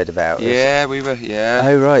emergency I heard about? Yeah, we were. Yeah.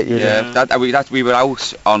 Oh right. We were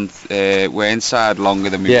out on Whernside longer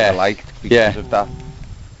than we would have liked because of that.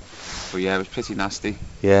 But yeah, it was pretty nasty.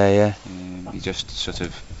 Yeah. He just sort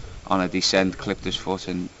of on a descent clipped his foot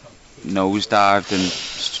and nosedived and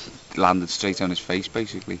landed straight on his face,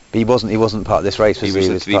 basically. But he wasn't part of this race, was he? He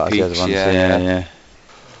was part of the other ones. Yeah.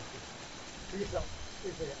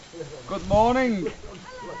 Good morning.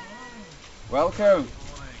 Welcome.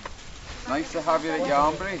 Nice to have you at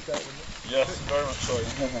Yarnbury. Yes, very much so.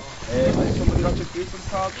 Has somebody got a greeting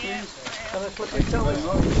card, please? Can I put it down?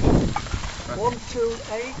 128.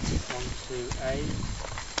 128.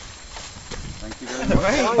 Thank you very much.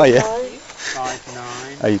 Oh yeah.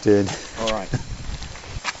 59. How you doing? Alright.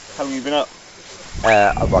 How long have you been up?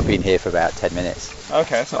 I've been here for about 10 minutes.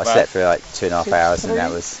 Okay, that's not I bad. slept for like 2.5 hours, and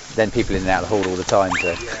that was then people in and out of the hall all the time.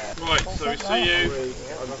 So. Right, so we see you.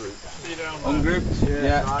 See you down there. Ungrouped?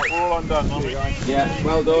 Yeah. All undone, aren't we? Yeah,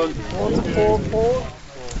 well done. 144.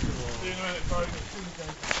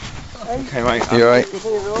 Okay, mate. You alright?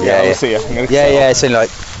 Yeah, I'll see you. Yeah, it's only like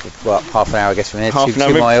half an hour I guess from here. Half two an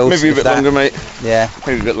hour, miles. maybe a bit longer, mate. Yeah.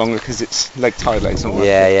 Maybe a bit longer because it's leg tide legs.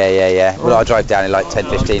 Yeah. Well, I drive down in like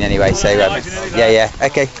 10:15 anyway, so yeah.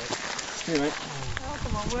 Okay. See you, mate.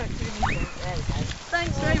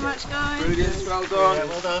 Thanks very much, guys. Brilliant, well done. Yeah,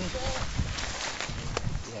 well done.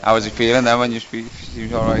 How was he feeling then when you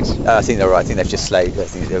seemed alright? I think they're right. I think they've just slowed. I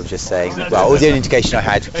think they were just saying. Well, the only indication I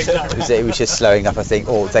had was that it was just slowing up. I think,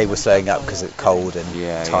 or they were slowing up because of cold and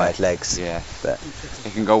tired legs. Yeah. But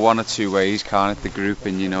it can go one or two ways, can't it? The group,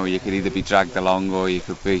 and you could either be dragged along or you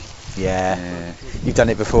could be. Yeah. You've done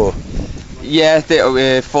it before. Yeah,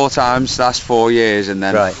 4 times last 4 years, and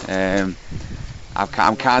then right.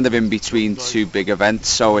 I'm kind of in between 2 big events,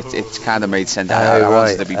 so it's kind of made sense. I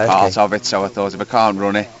wanted to be part of it, so I thought if I can't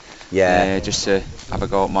run it, just to have a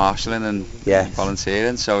go at marshalling and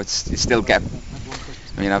volunteering. So it's still get.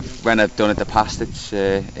 I mean, when I've done it in the past, it's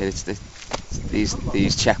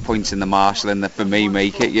these checkpoints in the marshalling that for me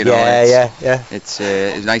make it. It's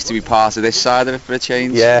nice to be part of this side of it for a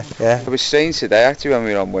change. Yeah. It was strange today actually when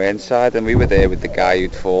we were on Whernside and we were there with the guy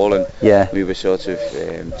who'd fallen. We were sort of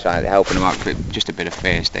trying to help him out with just a bit of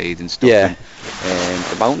first aid and stuff. And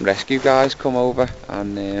the mountain rescue guys come over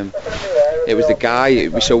and it was the guy.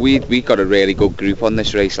 So we got a really good group on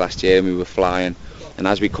this race last year and we were flying. And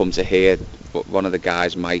as we come to here, one of the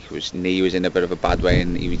guys, Mike, knee was in a bit of a bad way,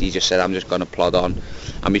 and he just said, "I'm just going to plod on."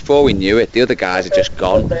 And before we knew it, the other guys had just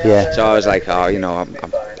gone. So I was like, I'm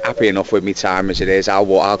happy enough with my time as it is.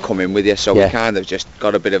 I'll come in with you. So we kind of just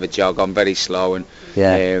got a bit of a jog on, very slow, and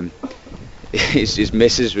his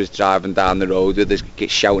missus was driving down the road with us,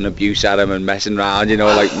 shouting abuse at him and messing around,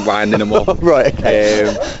 like winding him up. Right.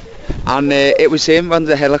 Okay. And it was him when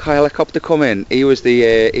the helicopter come in. He was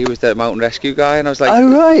the mountain rescue guy, and I was like,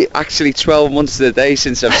 "Oh right, actually 12 months to the day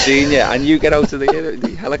since I've seen you, and you get out of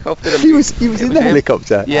the helicopter." He was in the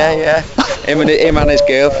helicopter. Yeah. Him and his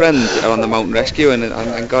girlfriend are on the mountain rescue,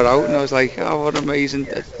 and got out, and I was like, "Oh, what amazing!"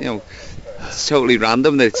 It's totally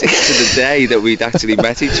random that it's to the day that we'd actually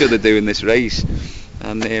met each other doing this race.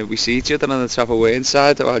 And we see each other on the top of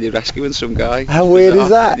Whernside while you're rescuing some guy. How weird is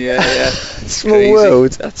that? Yeah. Small crazy.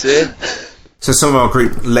 world. That's it. So some of our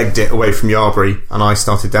group legged it away from Yarbury, and I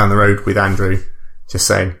started down the road with Andrew, just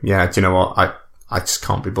saying, do you know what? I just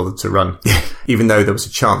can't be bothered to run. Even though there was a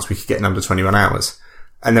chance we could get in under 21 hours.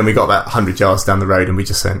 And then we got about 100 yards down the road and we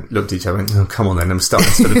just looked at each other and went, "Oh, come on then." And we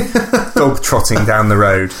started sort of dog trotting down the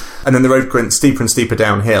road. And then the road went steeper and steeper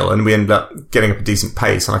downhill, and we ended up getting up a decent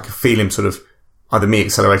pace, and I could feel him sort of either me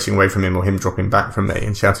accelerating away from him or him dropping back from me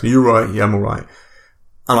and shouting, "You all right?" "Yeah, I'm all right."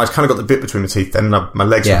 And I kind of got the bit between my teeth then, and my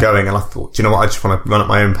legs were going, and I thought, do you know what? I just want to run at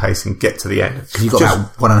my own pace and get to the end. You've got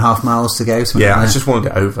about 1.5 miles to go. I just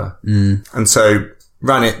wanted it over. And so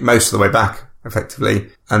ran it most of the way back,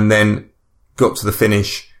 effectively, and then got to the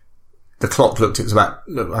finish. The clock looked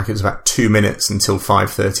like it was about 2 minutes until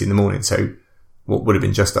 5:30 in the morning, so what would have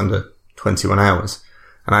been just under 21 hours.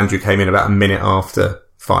 And Andrew came in about a minute after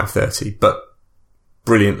 5:30, but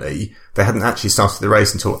brilliantly, they hadn't actually started the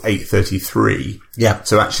race until 8:33.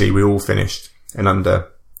 So actually we all finished in under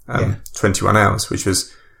 21 hours, which was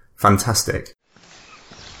fantastic.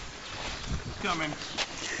 Coming.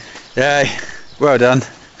 Yeah, well done.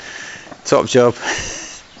 Top job.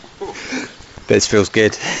 This feels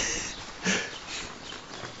good.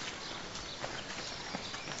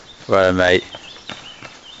 Well done, mate.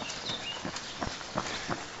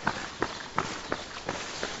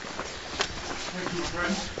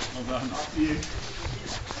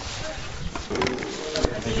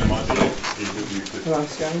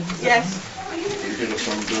 Yes.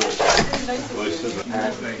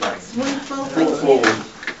 Wonderful, thank you.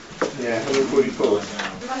 Yeah, 144.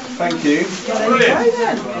 Thank you.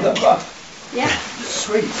 Yeah.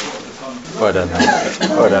 Sweet. Well done, mate.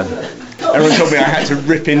 Well done. Everyone told me I had to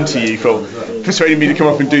rip into you for persuading me to come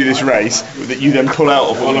up and do this race that you then pull out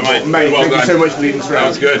of. Mate, thank you so much for leading this race. That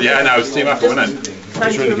was good, no, it was team effort, wasn't it?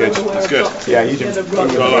 It's really good. That's good. Yeah, you did.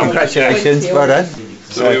 Congratulations. Well done.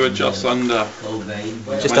 So we were just under 21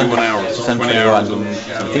 hours. Just under 20 21. hours and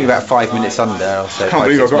I think about 5 minutes under. I'll say. Can't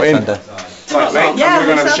believe I got in. Under. Right, mate, I'm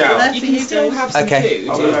going to have a shower. You can still have some Okay.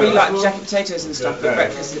 food. It'll be like jacket potatoes and stuff for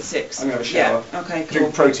breakfast at 6. I'm going to have a shower. Yeah, okay, cool. Drink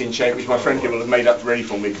a protein shake, which my friend here will have made up ready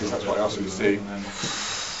for me because that's what I asked him to do.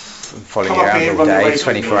 Following you around all day,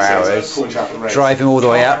 24 hours. Drive him all the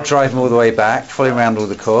way up, drive him all the way back, follow him around all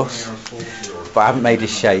the course. But I haven't made a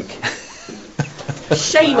shake.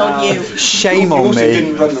 Shame on you. Shame on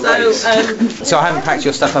me. So I haven't packed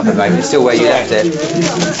your stuff up at the moment. It's still where you left it.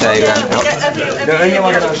 So only I'm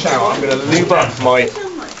going to have a shower. I'm going to lube up my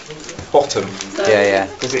bottom. Yeah.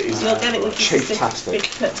 Because it is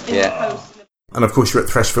cheap-tastic. Yeah. And of course you're at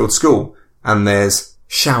Thresfield School, and there's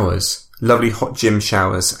showers, lovely hot gym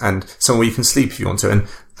showers, and somewhere you can sleep if you want to, and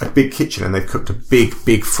a big kitchen, and they've cooked a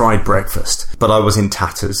big fried breakfast. But I was in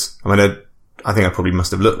tatters. I mean, I think I probably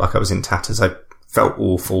must have looked like I was in tatters. I felt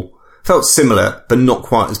awful. Felt similar, but not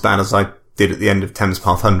quite as bad as I did at the end of Thames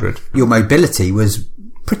Path 100. Your mobility was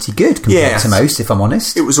pretty good compared to most, if I'm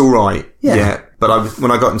honest. It was alright, yeah. But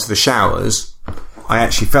when I got into the showers, I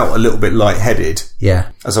actually felt a little bit lightheaded.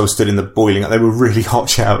 Yeah. As I was stood in the boiling, they were really hot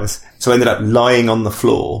showers. So I ended up lying on the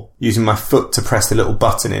floor, using my foot to press the little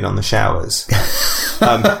button in on the showers.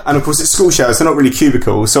 And of course it's school showers, they're not really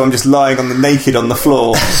cubicles, so I'm just lying naked on the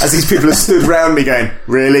floor as these people have stood round me going,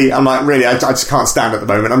 really? I'm like, really? I just can't stand at the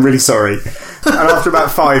moment, I'm really sorry. And after about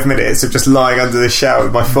 5 minutes of just lying under the shower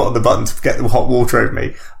with my foot on the button to get the hot water over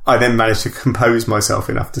me, I then managed to compose myself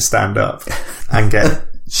enough to stand up and get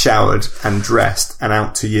showered and dressed and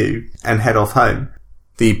out to you and head off home.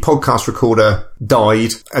 The podcast recorder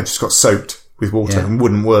died. I just got soaked with water and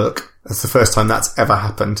wouldn't work. That's the first time that's ever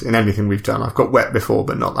happened in anything we've done. I've got wet before,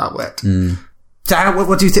 but not that wet. So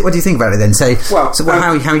what do you think about it then?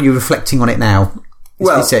 How are you reflecting on it now?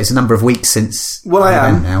 You say it's a number of weeks since. Well, I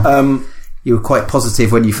am now. You were quite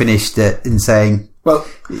positive when you finished it in saying, "Well,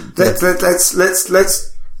 let's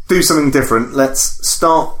do something different. Let's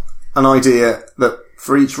start an idea that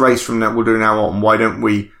for each race from now we'll do now on. Why don't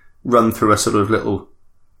we run through a sort of little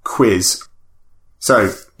quiz?"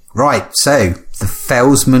 So the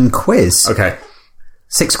Felsman quiz. Okay.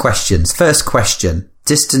 6 questions. First question: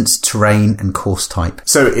 distance, terrain, and course type.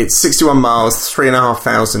 So it's 61 miles,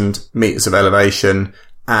 3,500 metres of elevation,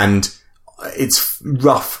 and it's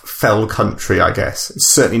rough fell country, I guess.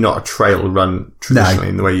 It's certainly not a trail run traditionally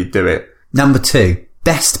in the way you do it. Number 2,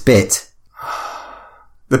 best bit.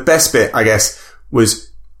 The best bit, I guess, was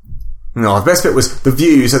the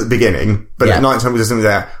views at the beginning, but at night time was something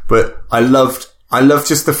there. But I loved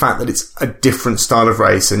just the fact that it's a different style of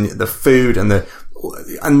race, and the food and the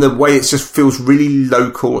way it just feels really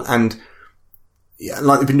local and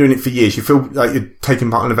like they've been doing it for years. You feel like you're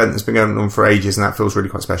taking part in an event that's been going on for ages, and that feels really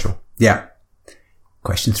quite special. Yeah.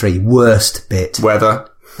 Question 3, worst bit. Weather.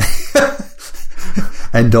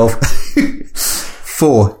 End of.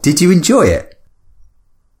 4, did you enjoy it?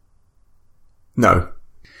 No.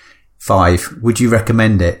 5, would you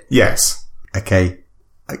recommend it? Yes. Okay.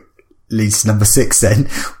 Leads to number 6 then.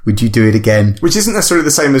 Would you do it again? Which isn't necessarily the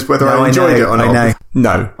same as whether I enjoyed it or not. I know.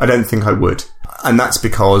 No, I don't think I would. And that's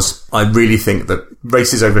because I really think that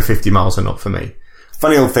races over 50 miles are not for me.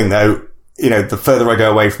 Funny old thing though, the further I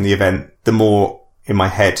go away from the event, the more in my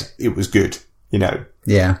head it was good,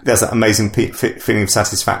 Yeah. There's that amazing feeling of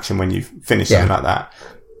satisfaction when you finish something like that.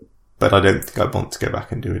 But I don't think I'd want to go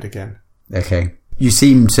back and do it again. Okay. You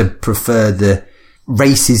seem to prefer the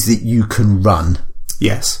races that you can run.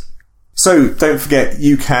 Yes. So don't forget,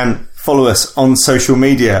 you can follow us on social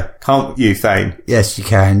media, can't you, Thane? Yes, you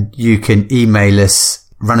can. You can email us,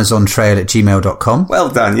 runnersontrail@gmail.com. Well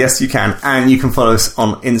done. Yes, you can. And you can follow us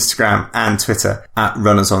on Instagram and Twitter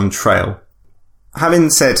 @runnersontrail. Having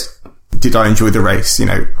said, did I enjoy the race?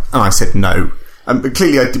 And I said no. But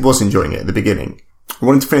clearly I was enjoying it at the beginning. I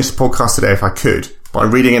wanted to finish the podcast today, if I could, by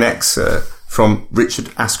reading an excerpt from Richard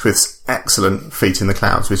Asquith's excellent Feet in the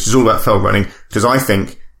Clouds, which is all about fell running, because I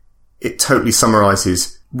think it totally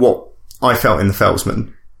summarises what I felt in the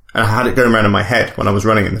Felsman, and I had it going around in my head when I was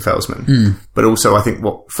running in the Felsman. But also I think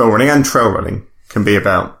what fell running and trail running can be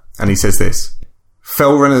about. And he says this: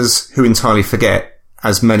 fell runners who entirely forget,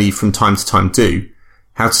 as many from time to time do,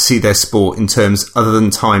 how to see their sport in terms other than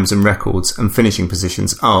times and records and finishing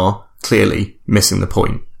positions are, clearly, missing the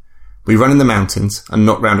point. We run in the mountains and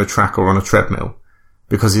not round a track or on a treadmill,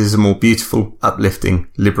 because it is a more beautiful, uplifting,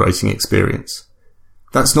 liberating experience.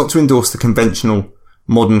 That's not to endorse the conventional,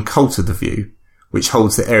 modern cult of the view, which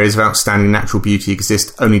holds that areas of outstanding natural beauty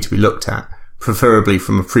exist only to be looked at, preferably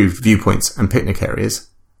from approved viewpoints and picnic areas.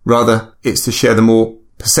 Rather, it's to share the more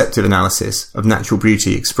perceptive analysis of natural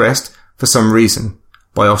beauty expressed, for some reason,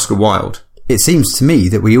 by Oscar Wilde It seems to me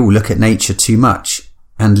that we all look at nature too much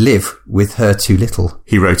and live with her too little.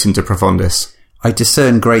 He wrote into Profundis. I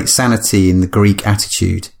discern great sanity in the Greek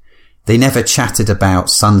attitude. They never chatted about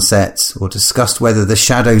sunsets or discussed whether the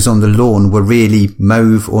shadows on the lawn were really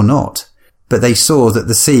mauve or not, but they saw that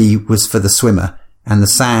the sea was for the swimmer and the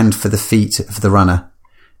sand for the feet of the runner.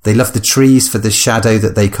 They loved the trees for the shadow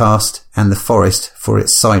that they cast and the forest for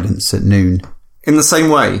its silence at noon. In the same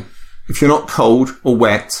way, if you're not cold or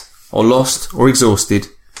wet or lost or exhausted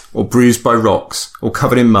or bruised by rocks or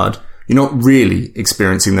covered in mud, you're not really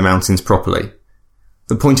experiencing the mountains properly.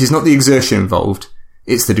 The point is not the exertion involved,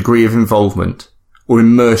 it's the degree of involvement or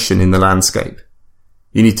immersion in the landscape.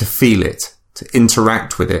 You need to feel it, to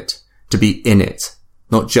interact with it, to be in it,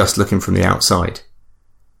 not just looking from the outside.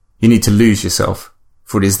 You need to lose yourself,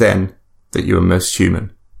 for it is then that you are most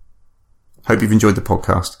human. Hope you've enjoyed the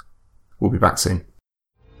podcast. We'll be back soon.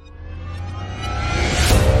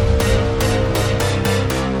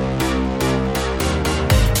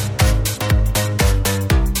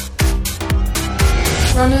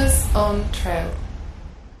 Runners on Trail.